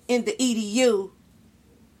in the EDU.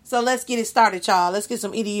 So let's get it started, y'all. Let's get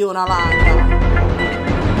some EDU in our lives, y'all.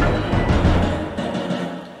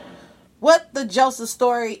 What the Joseph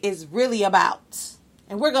story is really about.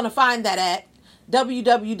 And we're going to find that at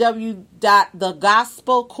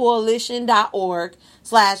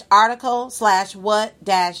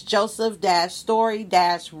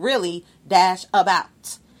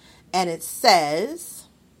And it says,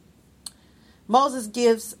 Moses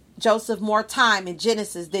gives Joseph more time in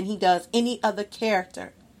Genesis than he does any other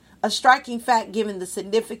character. A striking fact given the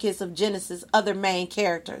significance of Genesis' other main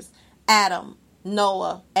characters, Adam,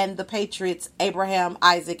 Noah, and the patriots Abraham,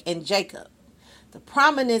 Isaac, and Jacob. The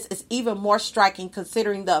prominence is even more striking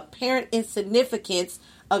considering the apparent insignificance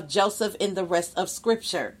of Joseph in the rest of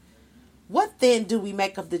Scripture. What then do we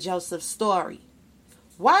make of the Joseph story?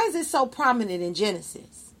 Why is it so prominent in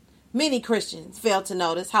Genesis? Many Christians fail to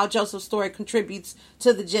notice how Joseph's story contributes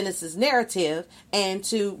to the Genesis narrative and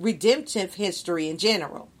to redemptive history in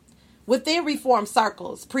general. Within Reformed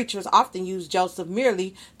circles, preachers often use Joseph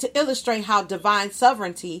merely to illustrate how divine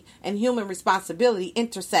sovereignty and human responsibility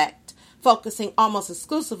intersect, focusing almost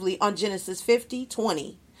exclusively on Genesis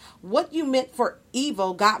 50:20. What you meant for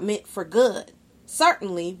evil, God meant for good.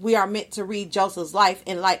 Certainly, we are meant to read Joseph's life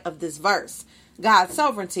in light of this verse. God's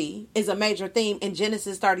sovereignty is a major theme in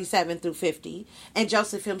Genesis 37-50, and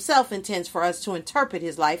Joseph himself intends for us to interpret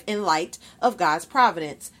his life in light of God's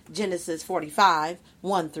providence, Genesis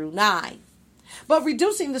 45:1-9. But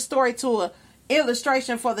reducing the story to an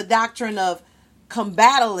illustration for the doctrine of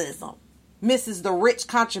combattalism misses the rich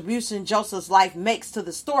contribution Joseph's life makes to the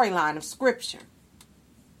storyline of Scripture.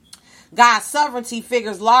 God's sovereignty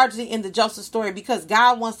figures largely in the Joseph story because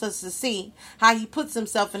God wants us to see how he puts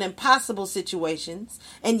himself in impossible situations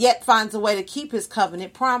and yet finds a way to keep his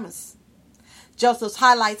covenant promise. Joseph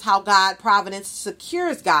highlights how God's providence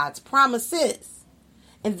secures God's promises.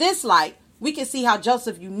 In this light, we can see how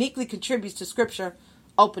Joseph uniquely contributes to Scripture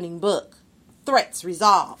opening book. Threats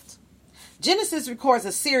resolved. Genesis records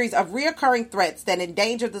a series of reoccurring threats that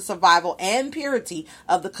endanger the survival and purity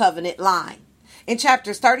of the covenant line. In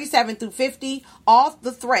chapters 37-50, all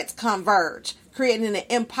the threats converge, creating an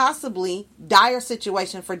impossibly dire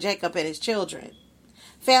situation for Jacob and his children.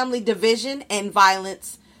 Family division and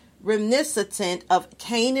violence reminiscent of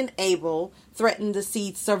Cain and Abel threaten the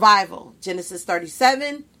seed's survival, Genesis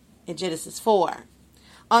 37 and Genesis 4.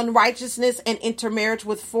 Unrighteousness and intermarriage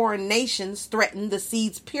with foreign nations threaten the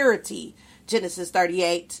seed's purity, Genesis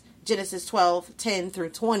 38, Genesis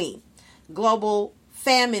 12:10-20. Global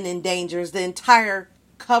famine endangers the entire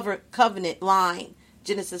covenant line,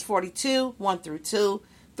 Genesis 42:1-2,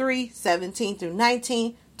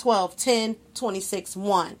 3:17-19, 12:10,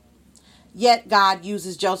 26:1. Yet God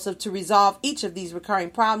uses Joseph to resolve each of these recurring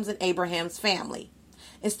problems in Abraham's family.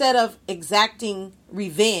 Instead of exacting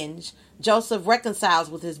revenge, Joseph reconciles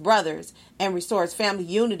with his brothers and restores family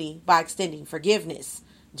unity by extending forgiveness,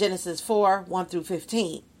 Genesis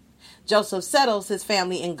 4:1-15. Joseph settles his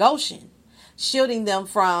family in Goshen, shielding them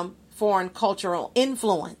from foreign cultural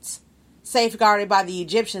influence. Safeguarded by the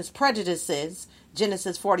Egyptians' prejudices,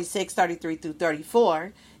 Genesis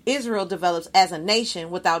 46:33-34, Israel develops as a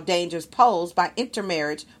nation without dangers posed by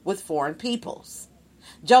intermarriage with foreign peoples.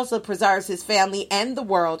 Joseph preserves his family and the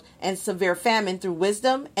world and severe famine through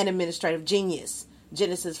wisdom and administrative genius,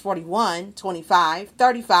 Genesis 41:25,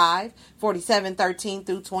 35,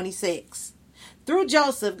 47:13-26. Through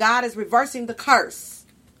Joseph, God is reversing the curse,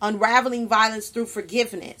 unraveling violence through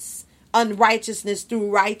forgiveness, unrighteousness through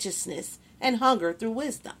righteousness, and hunger through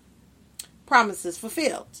wisdom. Promises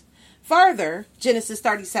fulfilled. Further, Genesis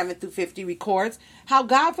 37 through 50 records how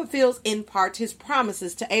God fulfills in part his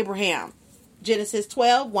promises to Abraham. Genesis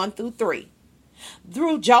 12, 1 through 3.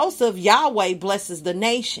 Through Joseph, Yahweh blesses the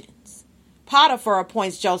nations. Potiphar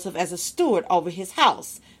appoints Joseph as a steward over his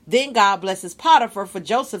house. Then God blesses Potiphar for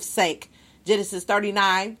Joseph's sake. Genesis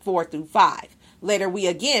 39, 4 through 5. Later, we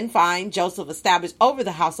again find Joseph established over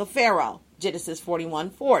the house of Pharaoh. Genesis 41,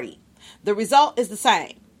 40. The result is the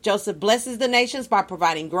same. Joseph blesses the nations by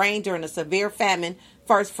providing grain during a severe famine,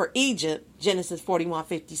 first for Egypt, Genesis 41,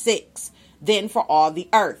 56. Then for all the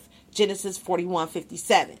earth, Genesis 41,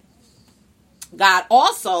 57. God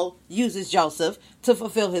also uses Joseph to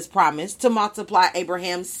fulfill his promise to multiply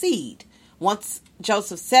Abraham's seed. Once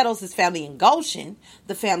Joseph settles his family in Goshen,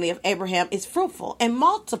 the family of Abraham is fruitful and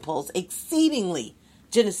multiples exceedingly.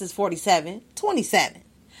 Genesis 47, 27.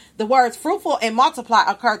 The words fruitful and multiply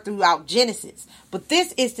occur throughout Genesis, but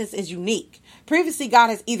this instance is unique. Previously, God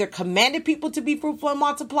has either commanded people to be fruitful and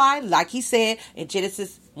multiply, like he said in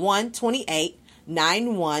Genesis 1, 28,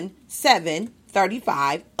 9, 1, 7,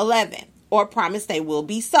 35, 11, or promised they will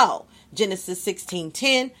be so. Genesis 16,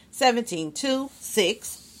 10, 17, 2,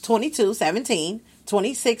 6, 22, 17,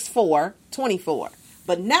 26, 4, 24.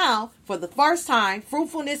 But now, for the first time,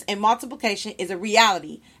 fruitfulness and multiplication is a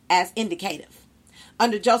reality as indicative.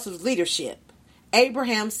 Under Joseph's leadership,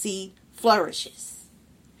 Abraham's seed flourishes.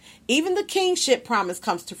 Even the kingship promise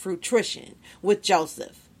comes to fruition with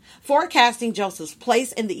Joseph. Forecasting Joseph's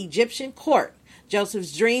place in the Egyptian court,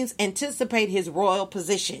 Joseph's dreams anticipate his royal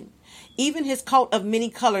position. Even his coat of many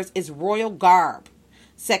colors is royal garb.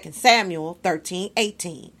 2 Samuel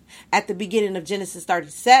 13:18. At the beginning of Genesis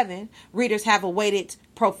 37, readers have awaited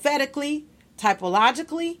prophetically,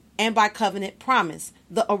 typologically, and by covenant promise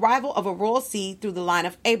the arrival of a royal seed through the line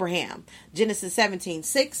of Abraham. Genesis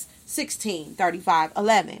 17:6, 16, 35,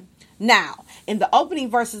 11. Now, in the opening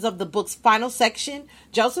verses of the book's final section,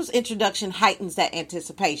 Joseph's introduction heightens that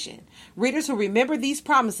anticipation. Readers who remember these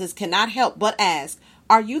promises cannot help but ask,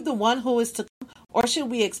 are you the one who is to come, or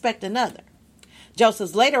should we expect another?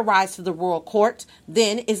 Joseph's later rise to the royal court,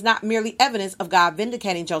 then, is not merely evidence of God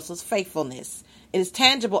vindicating Joseph's faithfulness. It is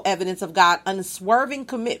tangible evidence of God's unswerving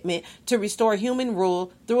commitment to restore human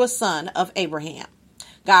rule through a son of Abraham.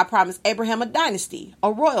 God promised Abraham a dynasty,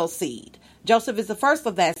 a royal seed. Joseph is the first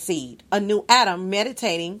of that seed, a new Adam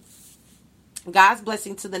meditating God's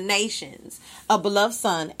blessing to the nations, a beloved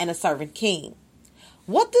son, and a servant king.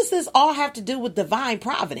 What does this all have to do with divine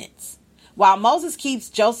providence? While Moses keeps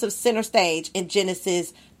Joseph center stage in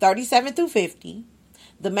Genesis 37 through 50,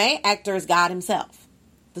 the main actor is God himself.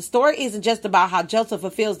 The story isn't just about how Joseph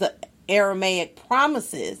fulfills the Aramaic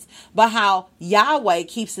promises, but how Yahweh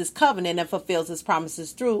keeps his covenant and fulfills his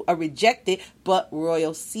promises through a rejected but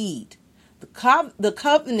royal seed. The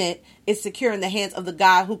covenant is secure in the hands of the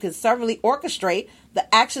God who can sovereignly orchestrate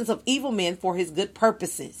the actions of evil men for his good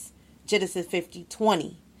purposes. Genesis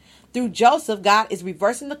 50:20. Through Joseph, God is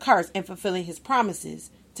reversing the curse and fulfilling his promises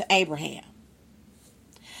to Abraham.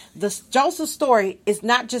 The Joseph story is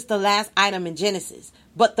not just the last item in Genesis,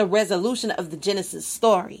 but the resolution of the Genesis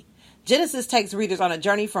story. Genesis takes readers on a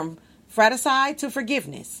journey from fratricide to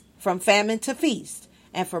forgiveness, from famine to feast,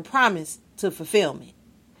 and from promise to fulfillment.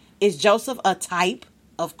 Is Joseph a type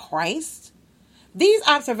of Christ? These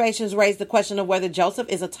observations raise the question of whether Joseph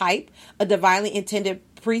is a type, a divinely intended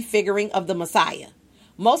prefiguring of the Messiah.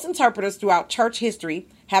 Most interpreters throughout church history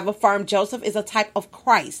have affirmed Joseph is a type of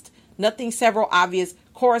Christ, nothing several obvious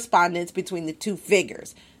correspondence between the two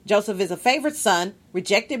figures. Joseph is a favored son,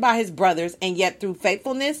 rejected by his brothers, and yet through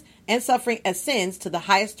faithfulness and suffering ascends to the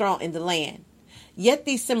highest throne in the land. Yet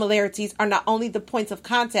these similarities are not only the points of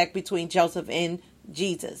contact between Joseph and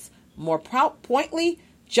Jesus. More pointedly,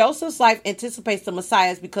 Joseph's life anticipates the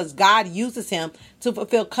Messiah's because God uses him to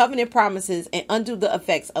fulfill covenant promises and undo the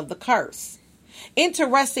effects of the curse.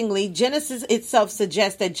 Interestingly, Genesis itself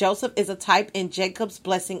suggests that Joseph is a type in Jacob's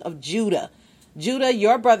blessing of Judah. Judah,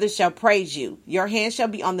 your brothers shall praise you. Your hand shall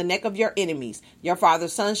be on the neck of your enemies. Your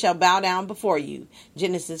father's son shall bow down before you.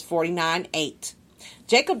 Genesis 49:8.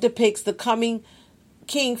 Jacob depicts the coming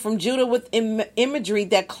king from Judah with imagery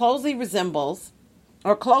that closely resembles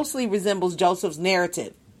Joseph's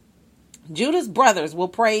narrative. Judah's brothers will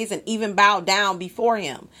praise and even bow down before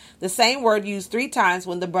him. The same word used 3 times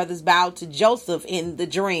when the brothers bowed to Joseph in the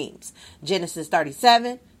dreams. Genesis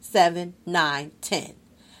 37, 7, 9, 10.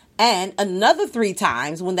 And another 3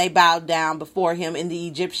 times when they bowed down before him in the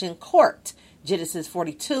Egyptian court. Genesis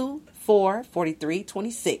 42, 4, 43,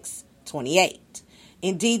 26, 28.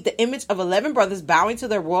 Indeed, the image of 11 brothers bowing to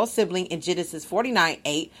their royal sibling in Genesis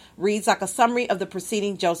 49:8 reads like a summary of the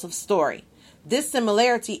preceding Joseph's story. This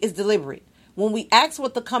similarity is deliberate. When we ask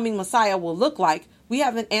what the coming Messiah will look like, we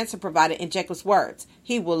have an answer provided in Jacob's words.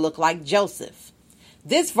 He will look like Joseph.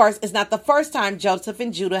 This verse is not the first time Joseph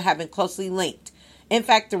and Judah have been closely linked. In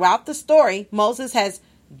fact, throughout the story, Moses has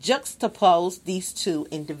juxtaposed these two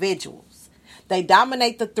individuals. They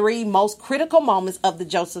dominate the three most critical moments of the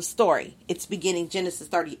Joseph story. Its beginning, Genesis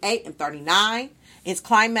 38 and 39. Its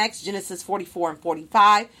climax, Genesis 44 and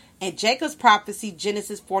 45. And Jacob's prophecy,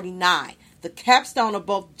 Genesis 49. The capstone of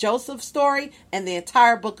both Joseph's story and the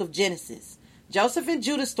entire book of Genesis. Joseph and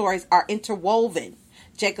Judah's stories are interwoven.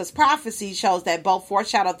 Jacob's prophecy shows that both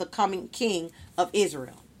foreshadow the coming king of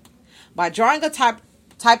Israel. By drawing a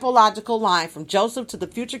typological line from Joseph to the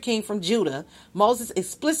future king from Judah, Moses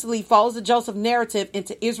explicitly folds the Joseph narrative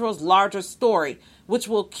into Israel's larger story, which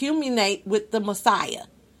will culminate with the Messiah.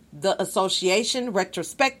 The association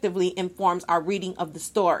retrospectively informs our reading of the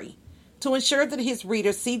story. To ensure that his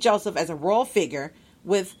readers see Joseph as a royal figure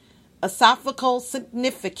with esophageal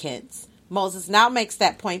significance, Moses now makes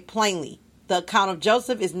that point plainly. The account of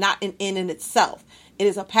Joseph is not an end in itself. It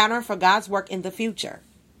is a pattern for God's work in the future.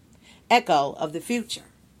 Echo of the future.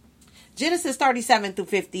 Genesis 37 through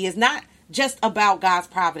 50 is not just about God's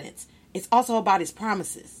providence. It's also about his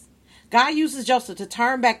promises. God uses Joseph to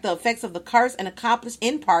turn back the effects of the curse and accomplish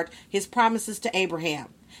in part his promises to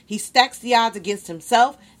Abraham. He stacks the odds against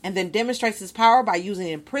himself and then demonstrates his power by using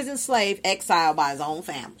an imprisoned slave exiled by his own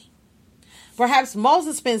family. Perhaps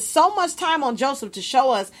Moses spends so much time on Joseph to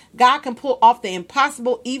show us God can pull off the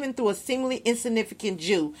impossible even through a seemingly insignificant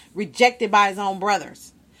Jew rejected by his own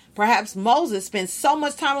brothers. Perhaps Moses spends so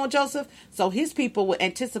much time on Joseph so his people would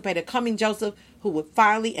anticipate a coming Joseph who would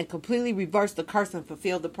finally and completely reverse the curse and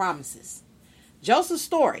fulfill the promises. Joseph's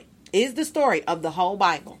story is the story of the whole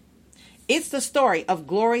Bible. It's the story of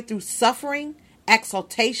glory through suffering,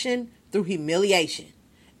 exaltation through humiliation.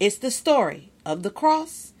 It's the story of the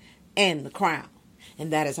cross and the crown.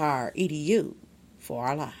 And that is our EDU for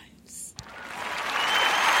our lives.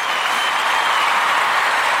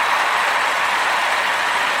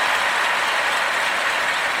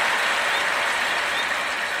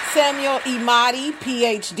 Samuel Imadi,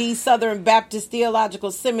 Ph.D., Southern Baptist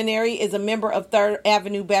Theological Seminary, is a member of Third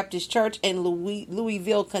Avenue Baptist Church in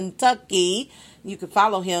Louisville, Kentucky. You can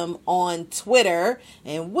follow him on Twitter.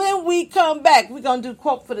 And when we come back, we're going to do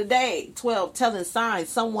quote for the day. 12 telling signs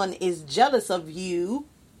someone is jealous of you.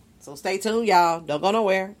 So stay tuned, y'all. Don't go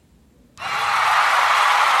nowhere.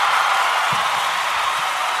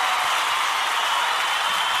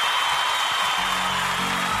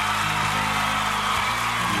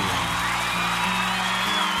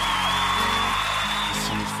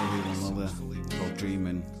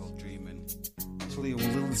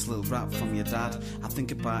 This little rap from your dad. I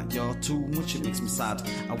think about you too much, it makes me sad.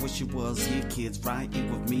 I wish it was here, kids, right here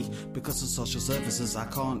with me. Because of social services, I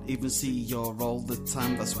can't even see you all the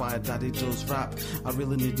time. That's why daddy does rap. I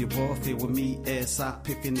really need you both here with me ASAP.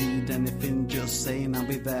 If you need anything, just say and I'll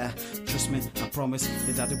be there. Trust me, I promise,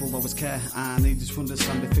 your daddy will always care. I need you to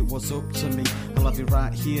understand if it was up to me, I'll have you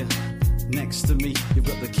right here next to me. You've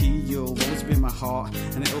got the key, you'll always be in my heart.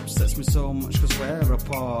 And it upsets me so much cause we're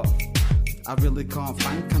apart. I really can't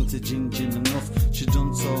thank Auntie Gingin enough. She's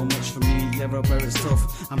done so much for me, yeah, I wear it's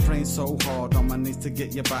tough. I'm praying so hard on my knees to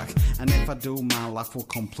get you back. And if I do, my life will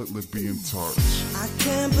completely be in touch. I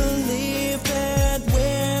can't believe that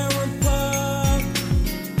we're apart.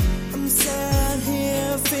 I'm sat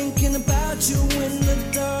here thinking about you in the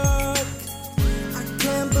dark. I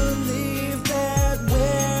can't believe that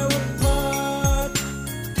we're apart.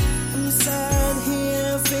 I'm sat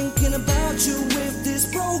here thinking about you with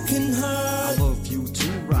this broken heart. I love you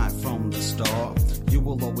too right from the start. You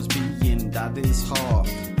will always be in daddy's heart.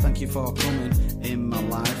 Thank you for coming in my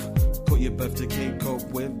life. Cut your birthday cake up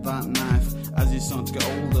with that knife. As you start to get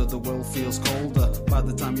older, the world feels colder. By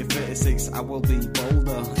the time you're 36, I will be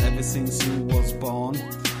bolder. Ever since you was born,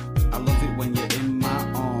 I love it when you're in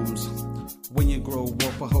my arms. When you grow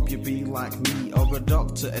up, I hope you be like me, or a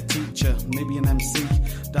doctor, a teacher, maybe an MC.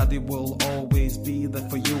 Daddy will always be there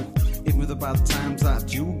for you, even with the bad times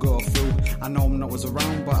that you go through. I know I'm not always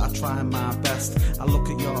around, but I try my best. I look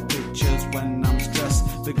at your pictures when I'm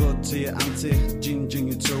stressed. Be good to your auntie, Gingin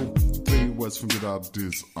you too. 3 words from your dad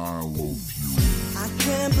is I love you. I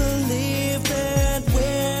can't believe that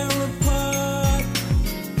we're apart.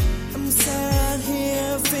 I'm sat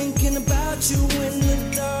here thinking about you in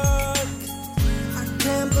the dark. I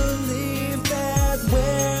can't believe that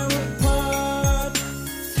we're apart.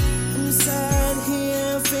 I'm sat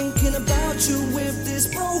here thinking about you with this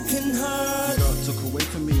broken heart. You got took away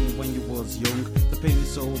from me when you was young. The pain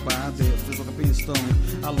is so bad, it feels like I'm being stung.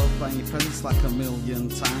 I love buying your presents like a million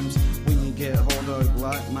times. When you get hold of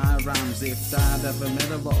like my rhymes. If Dad ever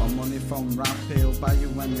made a lot of money from rap, he'll buy you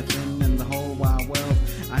anything in the whole wide world.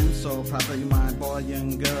 I'm so proud that you're my boy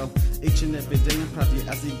and girl. Each and every day I'm proud of you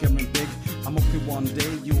as you're getting big. I'm hoping one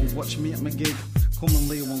day you'll watch me at my gig. Come and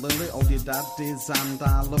Leo and Lily, all your daddies, and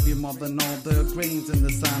I love you more than all the grains in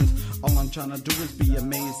the sand. All I'm trying to do is be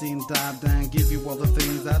amazing, Dad, and give you all the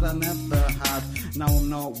things that I never had. Now I'm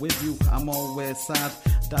not with you, I'm always sad.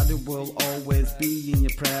 Daddy will always be in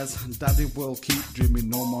your prayers. Daddy will keep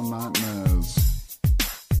dreaming no more nightmares.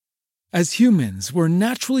 As humans, we're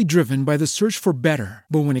naturally driven by the search for better.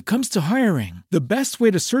 But when it comes to hiring, the best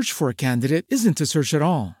way to search for a candidate isn't to search at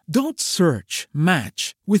all. Don't search,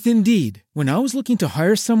 match with Indeed. When I was looking to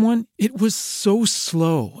hire someone, it was so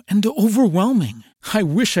slow and overwhelming. I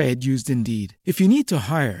wish I had used Indeed. If you need to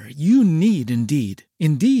hire, you need Indeed.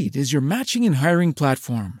 Indeed is your matching and hiring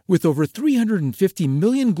platform with over 350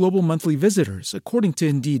 million global monthly visitors, according to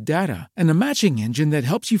Indeed data, and a matching engine that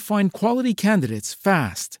helps you find quality candidates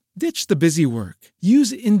fast. Ditch the busy work.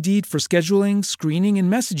 Use Indeed for scheduling, screening,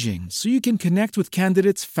 and messaging so you can connect with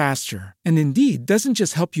candidates faster. And Indeed doesn't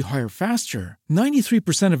just help you hire faster.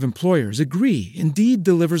 93% of employers agree Indeed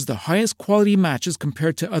delivers the highest quality matches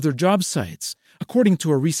compared to other job sites, according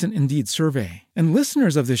to a recent Indeed survey. And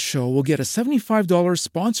listeners of this show will get a $75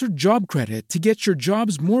 sponsored job credit to get your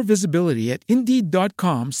jobs more visibility at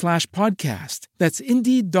Indeed.com/podcast. That's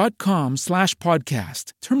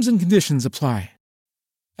Indeed.com/podcast. Terms and conditions apply.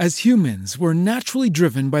 As humans, we're naturally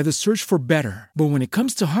driven by the search for better. But when it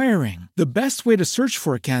comes to hiring, the best way to search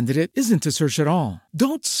for a candidate isn't to search at all.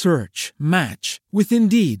 Don't search, match with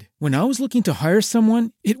Indeed. When I was looking to hire someone,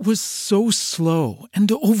 it was so slow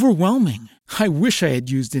and overwhelming. I wish I had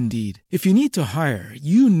used Indeed. If you need to hire,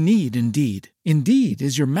 you need Indeed. Indeed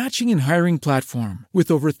is your matching and hiring platform with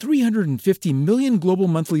over 350 million global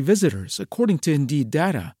monthly visitors, according to Indeed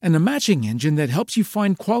data, and a matching engine that helps you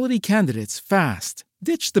find quality candidates fast.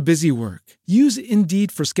 Ditch the busy work. Use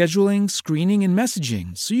Indeed for scheduling, screening, and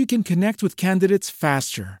messaging so you can connect with candidates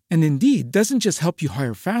faster. And Indeed doesn't just help you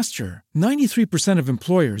hire faster. 93% of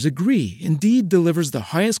employers agree Indeed delivers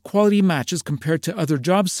the highest quality matches compared to other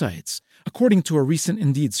job sites, according to a recent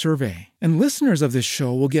Indeed survey. And listeners of this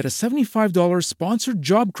show will get a $75 sponsored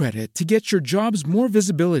job credit to get your jobs more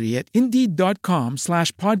visibility at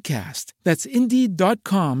Indeed.com/podcast. That's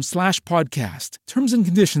Indeed.com/podcast. Terms and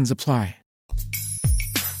conditions apply.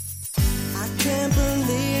 Can't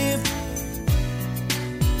believe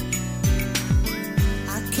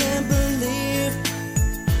I can't believe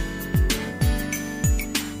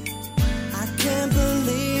I can't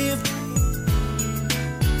believe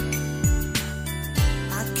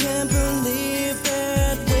I can't believe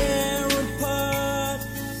that we're apart.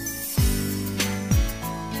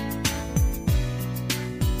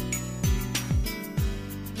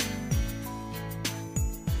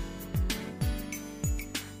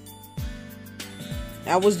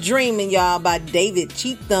 I Was Dreaming, y'all, by David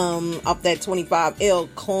Cheatham off that 25L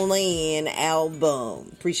Clan album.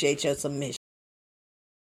 Appreciate your submission.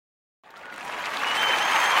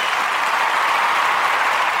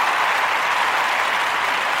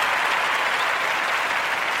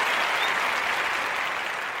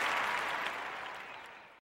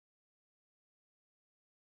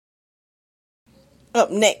 Up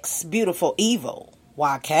next, Beautiful Evil,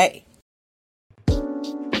 YK.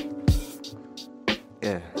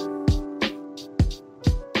 Yeah.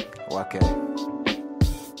 YK.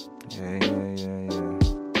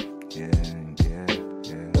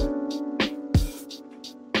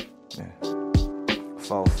 Yeah.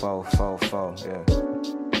 Four, yeah.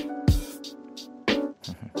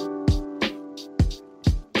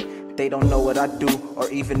 They don't know what I do or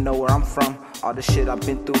even know where I'm from. All the shit I've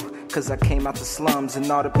been through, cause I came out the slums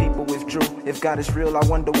and all the people withdrew. If God is real, I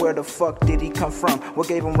wonder where the fuck did he come from? What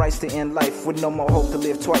gave him rights to end life with no more hope to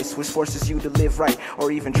live twice? Which forces you to live right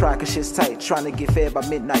or even try, cause shit's tight. Trying to get fed by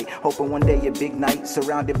midnight, hoping one day a big night,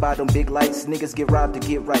 surrounded by them big lights. Niggas get robbed to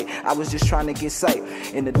get right. I was just trying to get sight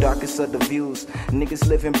in the darkest of the views. Niggas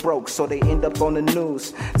living broke, so they end up on the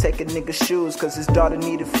news. Taking niggas' shoes, cause his daughter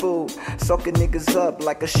needed food. Soaking niggas up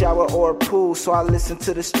like a shower or a pool. So I listened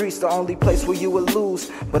to the streets, the only place where you would lose.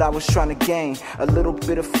 But I was trying to gain a little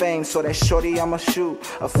bit of fame, so that shorty I'ma shoot.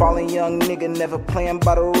 A fallen young nigga, never playing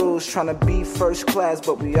by the rules. Trying to be first class,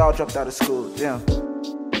 but we all dropped out of school. Damn.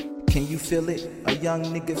 Can you feel it? A young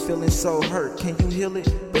nigga feeling so hurt. Can you heal it?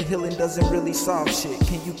 But healing doesn't really solve shit.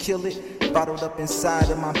 Can you kill it? Bottled up inside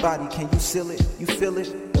of my body. Can you seal it? You feel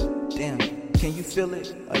it? Damn. Can you feel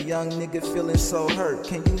it? A young nigga feeling so hurt.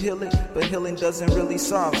 Can you heal it? But healing doesn't really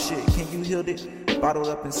solve shit. Can you heal it? Bottled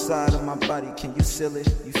up inside of my body. Can you seal it?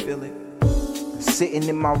 You feel it? Sitting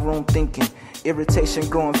in my room thinking, irritation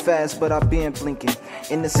growing fast, but I've been blinking.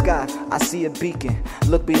 In the sky, I see a beacon.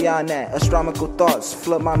 Look beyond that, astronomical thoughts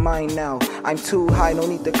flood my mind now. I'm too high, no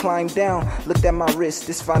need to climb down. Looked at my wrist,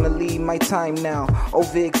 it's finally my time now.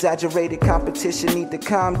 Over-exaggerated competition, need to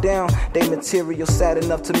calm down. They material sad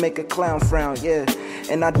enough to make a clown frown, yeah.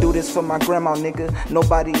 And I do this for my grandma, nigga,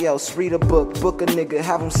 nobody else. Read a book a nigga,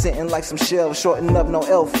 have them sitting like some shells. Shorten up, no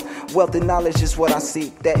elf. Wealth and knowledge is what I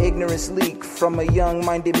seek. That ignorance leak from a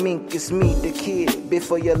young-minded mink. It's me, the kid. Bid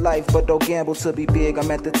for your life, but don't gamble to be big. I'm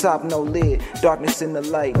at the top, no lid. Darkness in the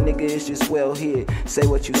light, nigga, it's just well hid. Say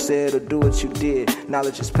what you said or do what you did.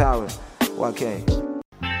 Knowledge is power. YK.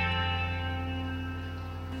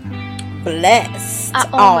 Blessed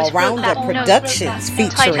All Rounder Productions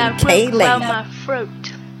featuring K-Lady. My throat.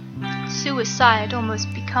 Suicide almost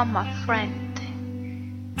become my friend.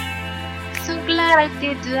 So glad I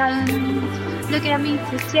didn't. Look at me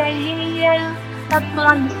today, up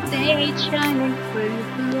on the stage, shining through,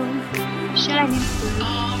 shining through.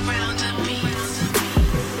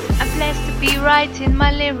 I'm blessed to be writing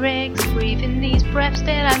my lyrics, breathing these breaths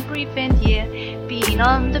that I'm breathing, yeah. Being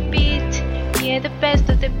on the beat, yeah, the best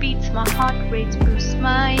of the beats. My heart rate boosts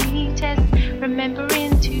my test.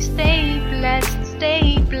 Remembering to stay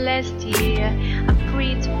blessed, yeah. I'm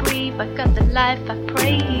free to breathe, I got the life I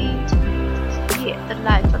prayed, yeah, the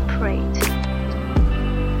life I prayed.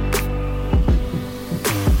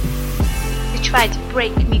 Tried to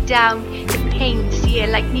break me down, the pains, yeah,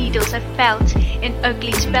 like needles I felt, an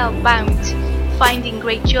ugly spellbound. Finding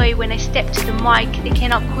great joy when I step to the mic, they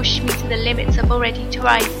cannot push me to the limits I've already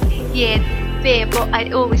tried. Yeah, there, but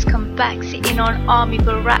I'd always come back, sitting on army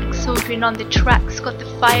barracks, soldiering on the tracks, got the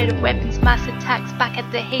fire, the weapons, mass attacks, back at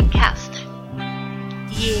the Hatecast.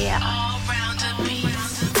 Yeah.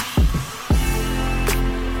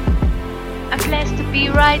 I'm blessed to be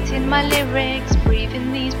writing my lyrics,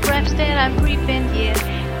 breathing these breaths that I'm breathing, yeah.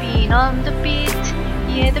 Being on the beat,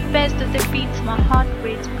 yeah, the best of the beats. My heart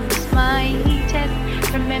rate boosts my test.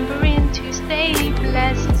 Remembering to stay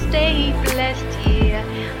blessed, yeah.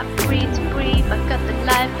 I'm free to breathe, I got the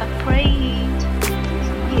life I prayed,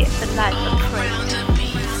 yeah, the life I prayed.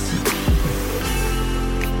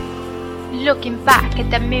 Looking back at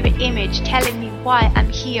that mirror image, telling me why I'm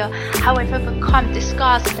here, how I've overcome the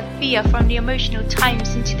scars and the fear, from the emotional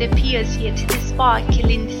times into the fears, here to the sparkle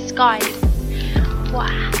in the sky.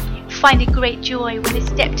 Wow, finding great joy when they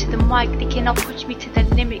step to the mic. They cannot push me to the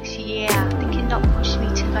limits, yeah. They cannot push me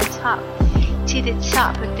to the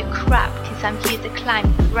top of the crap, cause I'm here to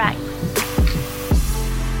climb the rank.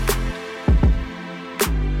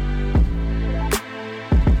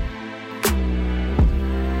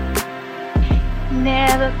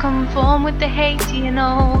 Never conform with the hate, you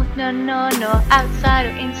know. No, outside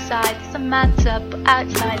or inside, doesn't matter, but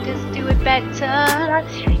outside, let's do it better.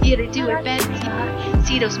 Yeah, to do it better.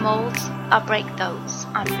 See those molds, I'll break those.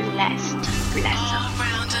 I'm blessed,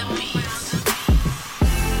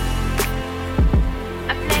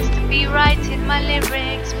 I'm blessed to be writing my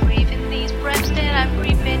lyrics, breathing these breaths that I'm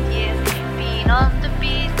breathing, yeah. Being on the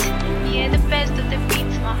beat, yeah, the best of the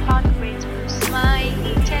beats. My heart rate boosts my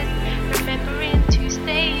test. Remembering to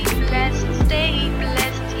stay blessed,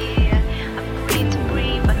 yeah. I'm free to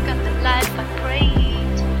breathe, I got the life I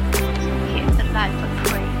prayed, yeah, the life I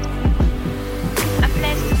prayed. I'm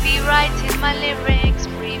blessed to be writing my lyrics,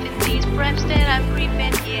 breathing these breaths that I'm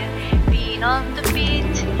breathing, yeah. Being on the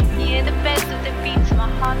beat, yeah, the best of the beats. My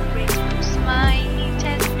heart rate boosts my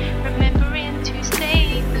test. Remembering to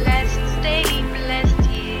stay blessed,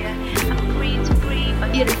 yeah. I'm free to breathe, I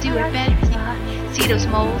gotta do it better. See those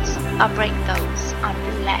molds, I'll break those. I'm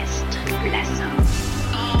blessed.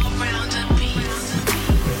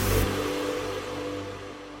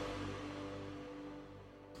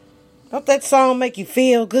 Hope that song make you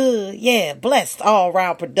feel good. Yeah, Blessed All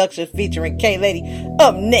Round Productions featuring K-Lady.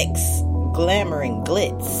 Up next, Glamour and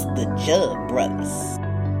Glitz, the Judd Brothers.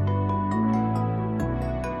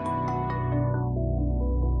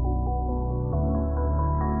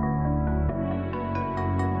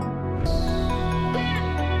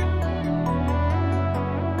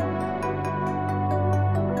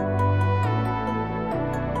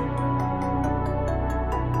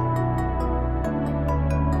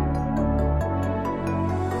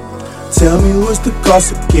 Tell me what's the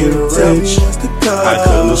cost of getting rich? I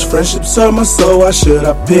could lose friendships on my soul, why should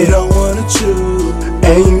I pick? Don't wanna choose.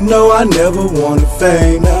 And you know I never wanted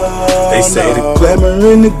fame. They say the glamour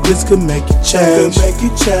and the glitz could make you change.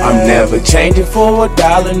 I'm never changing for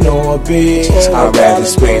 $1 nor a bitch. I'd rather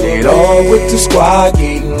spend it all with the squad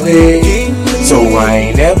getting lit. So I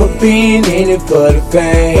ain't never been in it for the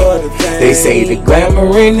fame. They say the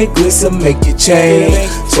glamour and the glitz will make you change.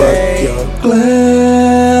 Fuck your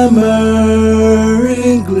glamour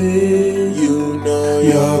and glitz. You know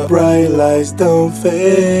your bright lights don't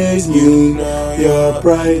faze me. You know your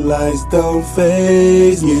bright lights don't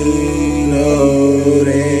faze me. You know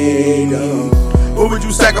they don't. What would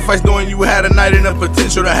you sacrifice knowing you had a night and the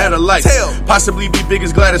potential to have a life? Possibly be big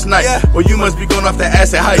as Gladys Knight. Or you must be going off that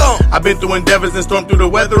acid hype. I've been through endeavors and stormed through the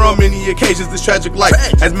weather on many occasions. This tragic life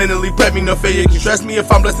has mentally prepped me. No failure can stress me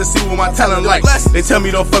if I'm blessed to see what my talent like. They tell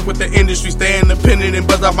me don't fuck with the industry, stay independent and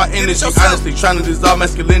buzz off my energy. Honestly, trying to dissolve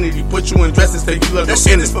masculinity, put you in dresses, say you love your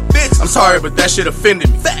energy. I'm sorry, but that shit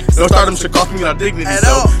offended me. No stardom should cost me no dignity.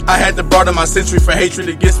 So I had to broaden my century for hatred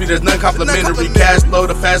against me. There's none complimentary. Cash flow,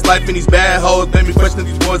 the fast life in these bad hoes. Let me question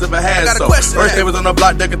these boys ever had. So first they was on the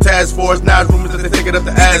block deck of task force. Now it's rumors that they take it up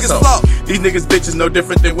the ass. So these niggas bitches no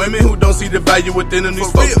different than women who don't see the value within them.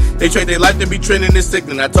 These folks, they trade their life to be trending and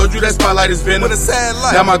sickening. I told you that spotlight is venomous.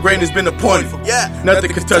 Now my grain has been appointed.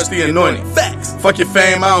 Nothing can touch the anointing. Fuck your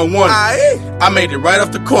fame, I don't want it. I made it right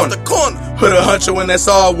off the corner. Put a huncho and that's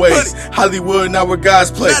always Hollywood, now we're God's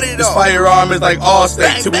place. This firearm is like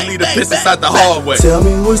Allstate till we leave the piss inside the hallway. Tell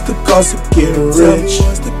me what's the cost of getting rich?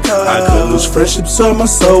 I could lose friendships on my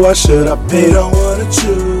soul, why should I pick? Don't wanna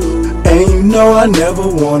choose. And you know I never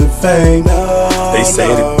wanted fame. They say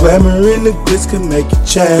the glamour and the glitz can make you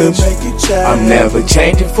change. I'm never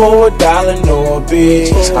changing for $1 nor a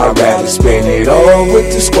bitch. I'd rather spend it all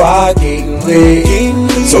with the squad getting lit.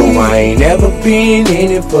 So I ain't never been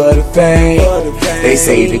in it for the fame. They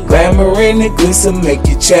say the glamour and the glitz will make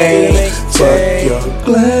you change. Fuck your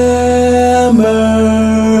glamour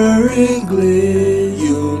and glitz.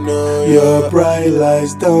 Your bright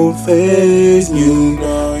lights don't faze me. You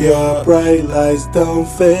know your bright lights don't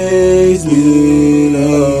faze me. You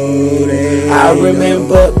know they I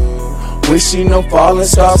remember wishing on falling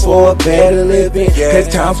stars for a better living. Cause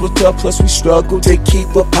times were tough, plus we struggled to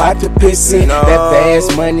keep a pot to piss in. That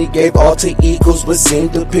fast money gave alter egos what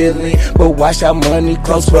seemed appealing. But watch how money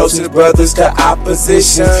close roses brothers to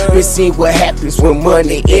opposition. We see what happens when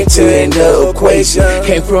money enter in the equation.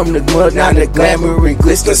 Came from the mud, now the glamour and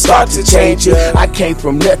glitz can start to change it. I came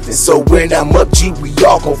from nothing, so when I'm up, G, we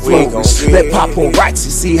all gon' flourish. Let pop on rights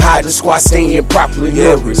and see how the squad staying properly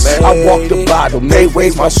nourished. I walk the bottle, made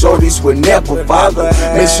waves, my shorties would never follow.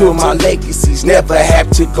 Make sure my legacies never have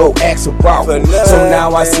to go ask a borrow. So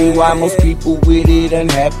now I see why most people with it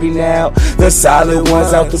unhappy now. The solid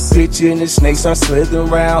ones out the picture and the snakes are slithering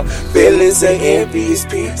around. Feelings of envious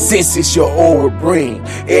people, since it's your aura bring.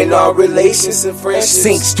 In our relations and friendships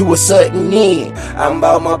sinks to a certain end. I'm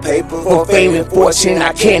about my paper for fame and fortune,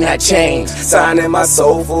 I cannot change. Signing my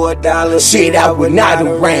soul for $1, shit I would not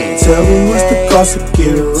arrange. Tell me what's the cost of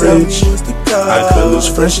getting rich? I could lose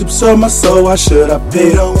friendships on my soul, why should I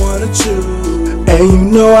pick? Don't wanna choose. And you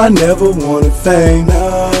know I never wanted fame.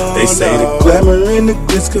 They say the glamour and the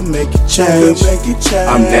glitz could make you change.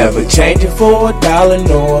 I'm never changing for $1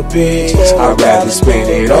 nor a bitch. I'd rather spend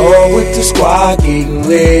it all with the squad getting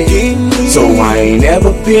lit. So I ain't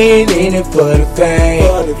never been in it for the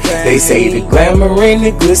fame. They say the glamour and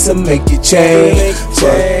the glitz will make you change.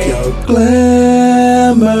 Fuck your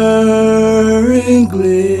glamour and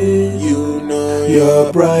glitz. You know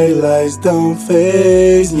your bright lights don't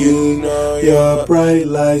faze me. You know your bright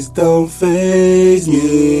lights don't faze me.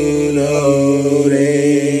 You know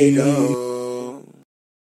they don't.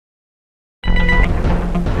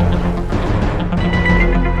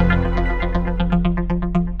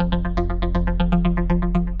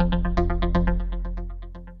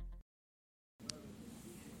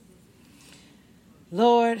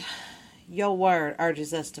 Lord, your word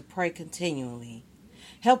urges us to pray continually.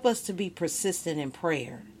 Help us to be persistent in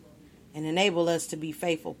prayer and enable us to be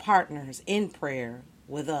faithful partners in prayer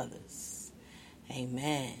with others.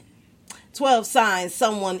 Amen. 12 signs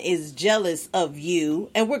someone is jealous of you.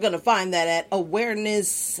 And we're going to find that at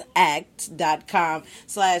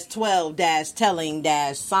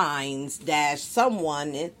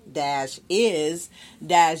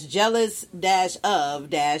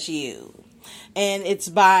And it's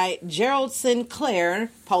by Gerald Sinclair,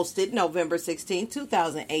 posted November 16,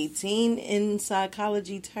 2018 in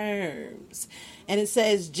psychology terms. And it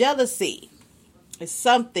says, jealousy is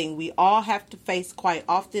something we all have to face quite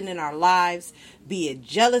often in our lives, be it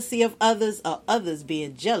jealousy of others or others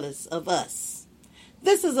being jealous of us.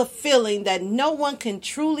 This is a feeling that no one can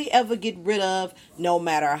truly ever get rid of, no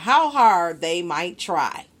matter how hard they might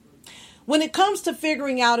try. When it comes to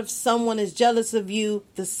figuring out if someone is jealous of you,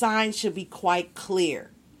 the signs should be quite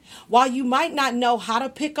clear. While you might not know how to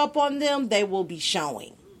pick up on them, they will be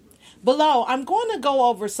showing. Below, I'm going to go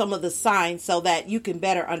over some of the signs so that you can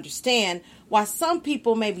better understand why some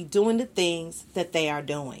people may be doing the things that they are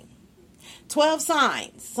doing. 12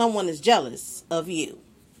 signs someone is jealous of you.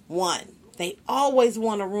 1. They always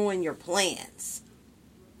want to ruin your plans.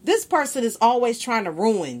 This person is always trying to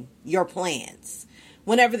ruin your plans.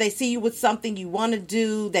 Whenever they see you with something you want to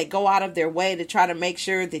do, they go out of their way to try to make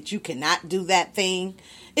sure that you cannot do that thing.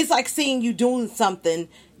 It's like seeing you doing something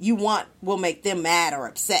you want will make them mad or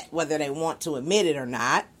upset, whether they want to admit it or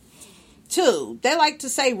not. 2, they like to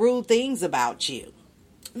say rude things about you.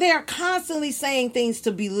 They are constantly saying things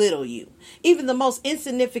to belittle you. Even the most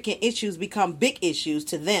insignificant issues become big issues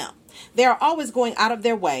to them. They are always going out of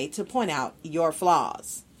their way to point out your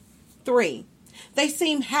flaws. 3, they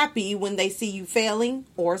seem happy when they see you failing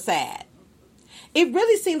or sad. It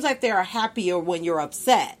really seems like they are happier when you're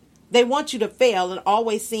upset. They want you to fail and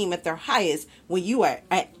always seem at their highest when you are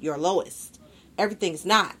at your lowest. Everything's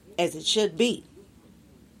not as it should be.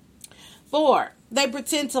 4, they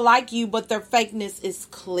pretend to like you, but their fakeness is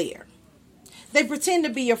clear. They pretend to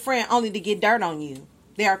be your friend only to get dirt on you.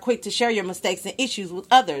 They are quick to share your mistakes and issues with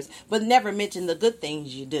others, but never mention the good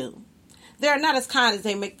things you do. They are not as kind as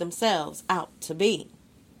they make themselves out to be.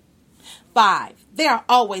 5, they are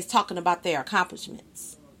always talking about their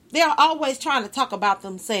accomplishments. They are always trying to talk about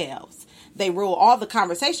themselves. They rule all the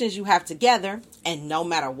conversations you have together, and no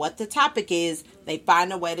matter what the topic is, they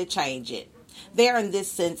find a way to change it. They are in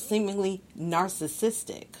this sense seemingly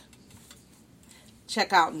narcissistic.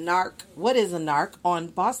 Check out Narc, What is a Narc, on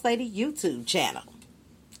Boss Lady YouTube channel.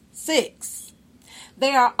 6,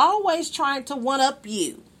 they are always trying to one-up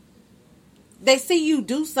you. They see you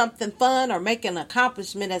do something fun or make an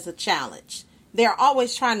accomplishment as a challenge. They are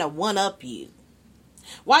always trying to one-up you.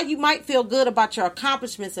 While you might feel good about your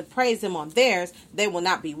accomplishments and praise them on theirs, they will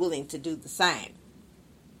not be willing to do the same.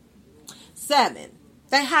 7,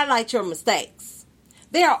 they highlight your mistakes.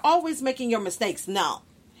 They are always making your mistakes known.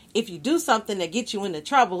 If you do something that gets you into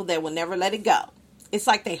trouble, they will never let it go. It's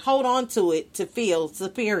like they hold on to it to feel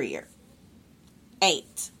superior.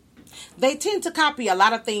 8, they tend to copy a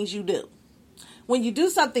lot of things you do. When you do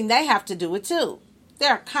something, they have to do it too. They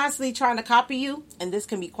are constantly trying to copy you, and this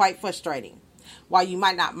can be quite frustrating. While you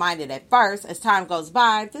might not mind it at first, as time goes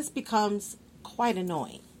by, this becomes quite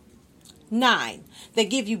annoying. 9, they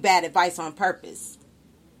give you bad advice on purpose.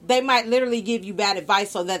 They might literally give you bad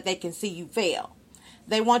advice so that they can see you fail.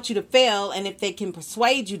 They want you to fail, and if they can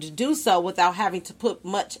persuade you to do so without having to put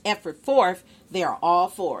much effort forth, they are all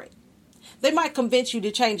for it. They might convince you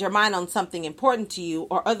to change your mind on something important to you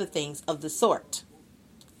or other things of the sort.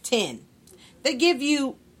 10, they give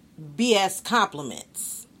you BS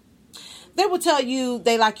compliments. They will tell you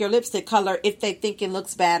they like your lipstick color if they think it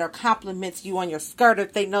looks bad, or compliments you on your skirt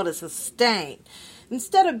if they notice a stain.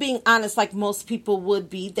 Instead of being honest like most people would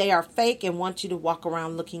be, they are fake and want you to walk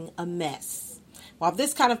around looking a mess. While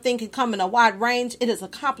this kind of thing can come in a wide range, it is a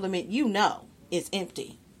compliment you know is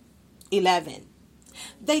empty. 11,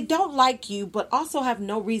 they don't like you but also have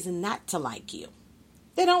no reason not to like you.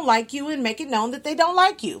 They don't like you and make it known that they don't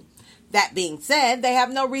like you. That being said, they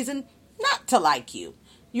have no reason not to like you.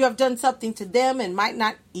 You have done something to them and might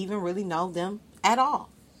not even really know them at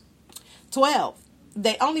all. 12,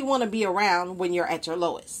 they only want to be around when you're at your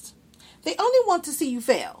lowest. They only want to see you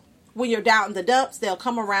fail. When you're down in the dumps, they'll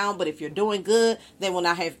come around, but if you're doing good, they will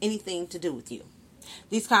not have anything to do with you.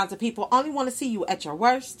 These kinds of people only want to see you at your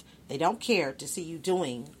worst. They don't care to see you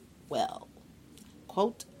doing well.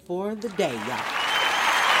 Quote for the day, y'all.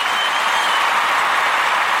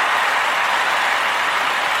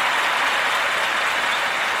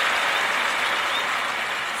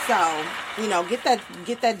 So,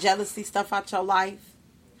 get that jealousy stuff out your life.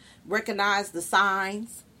 Recognize the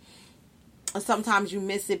signs. Sometimes you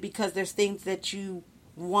miss it because there's things that you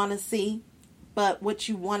want to see, but what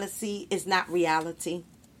you want to see is not reality.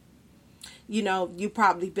 You've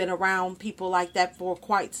probably been around people like that for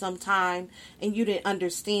quite some time, and you didn't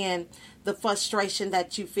understand the frustration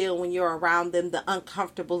that you feel when you're around them, the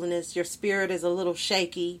uncomfortableness. Your spirit is a little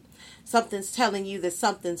shaky. Something's telling you that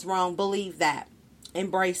something's wrong. Believe that.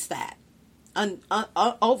 Embrace that.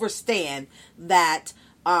 Understand that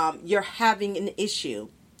you're having an issue.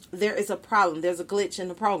 There is a problem. There's a glitch in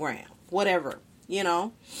the program. Whatever,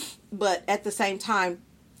 But at the same time,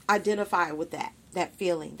 identify with that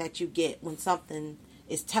feeling that you get when something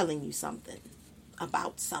is telling you something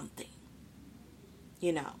about something.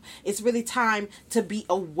 You know, it's really time to be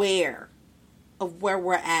aware of where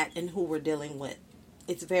we're at and who we're dealing with.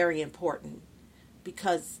 It's very important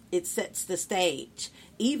because it sets the stage.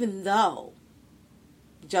 Even though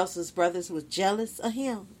Joseph's brothers was jealous of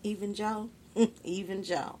him, even Joe, even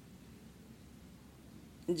Joe.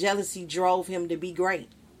 Jealousy drove him to be great.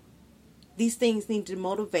 These things need to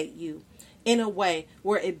motivate you in a way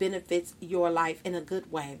where it benefits your life in a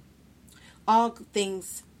good way. All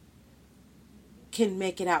things can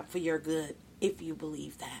make it out for your good if you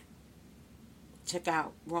believe that. Check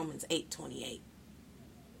out Romans 8:28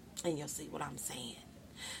 and you'll see what I'm saying.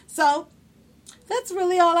 So that's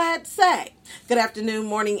really all I had to say. Good afternoon,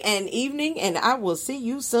 morning, and evening, and I will see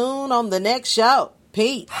you soon on the next show.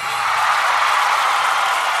 Peace.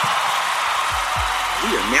 We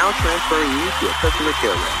are now transferring you to a customer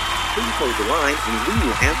care rep. Please hold the line and we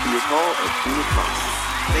will answer your call as soon as possible.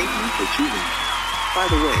 Thank you for choosing us. By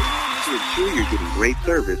the way, to ensure you're getting great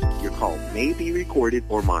service, your call may be recorded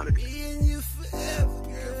or monitored.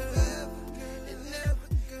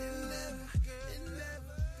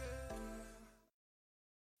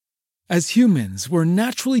 As humans, we're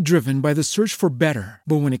naturally driven by the search for better.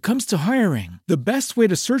 But when it comes to hiring, the best way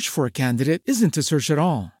to search for a candidate isn't to search at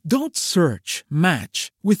all. Don't search,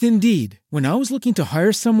 match with Indeed. When I was looking to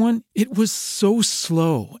hire someone, it was so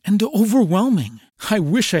slow and overwhelming. I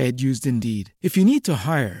wish I had used Indeed. If you need to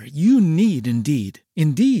hire, you need Indeed.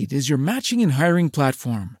 Indeed is your matching and hiring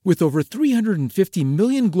platform with over 350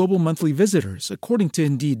 million global monthly visitors, according to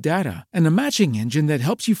Indeed data, and a matching engine that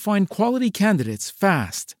helps you find quality candidates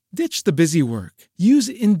fast. Ditch the busy work. Use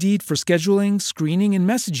Indeed for scheduling, screening, and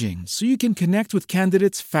messaging so you can connect with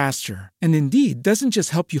candidates faster. And Indeed doesn't just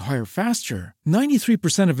help you hire faster.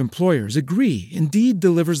 93% of employers agree Indeed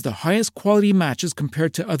delivers the highest quality matches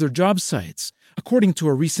compared to other job sites, according to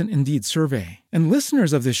a recent Indeed survey. And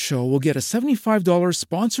listeners of this show will get a $75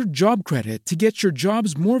 sponsored job credit to get your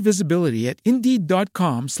jobs more visibility at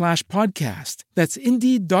Indeed.com/podcast. That's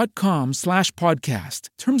Indeed.com/podcast.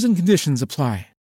 Terms and conditions apply.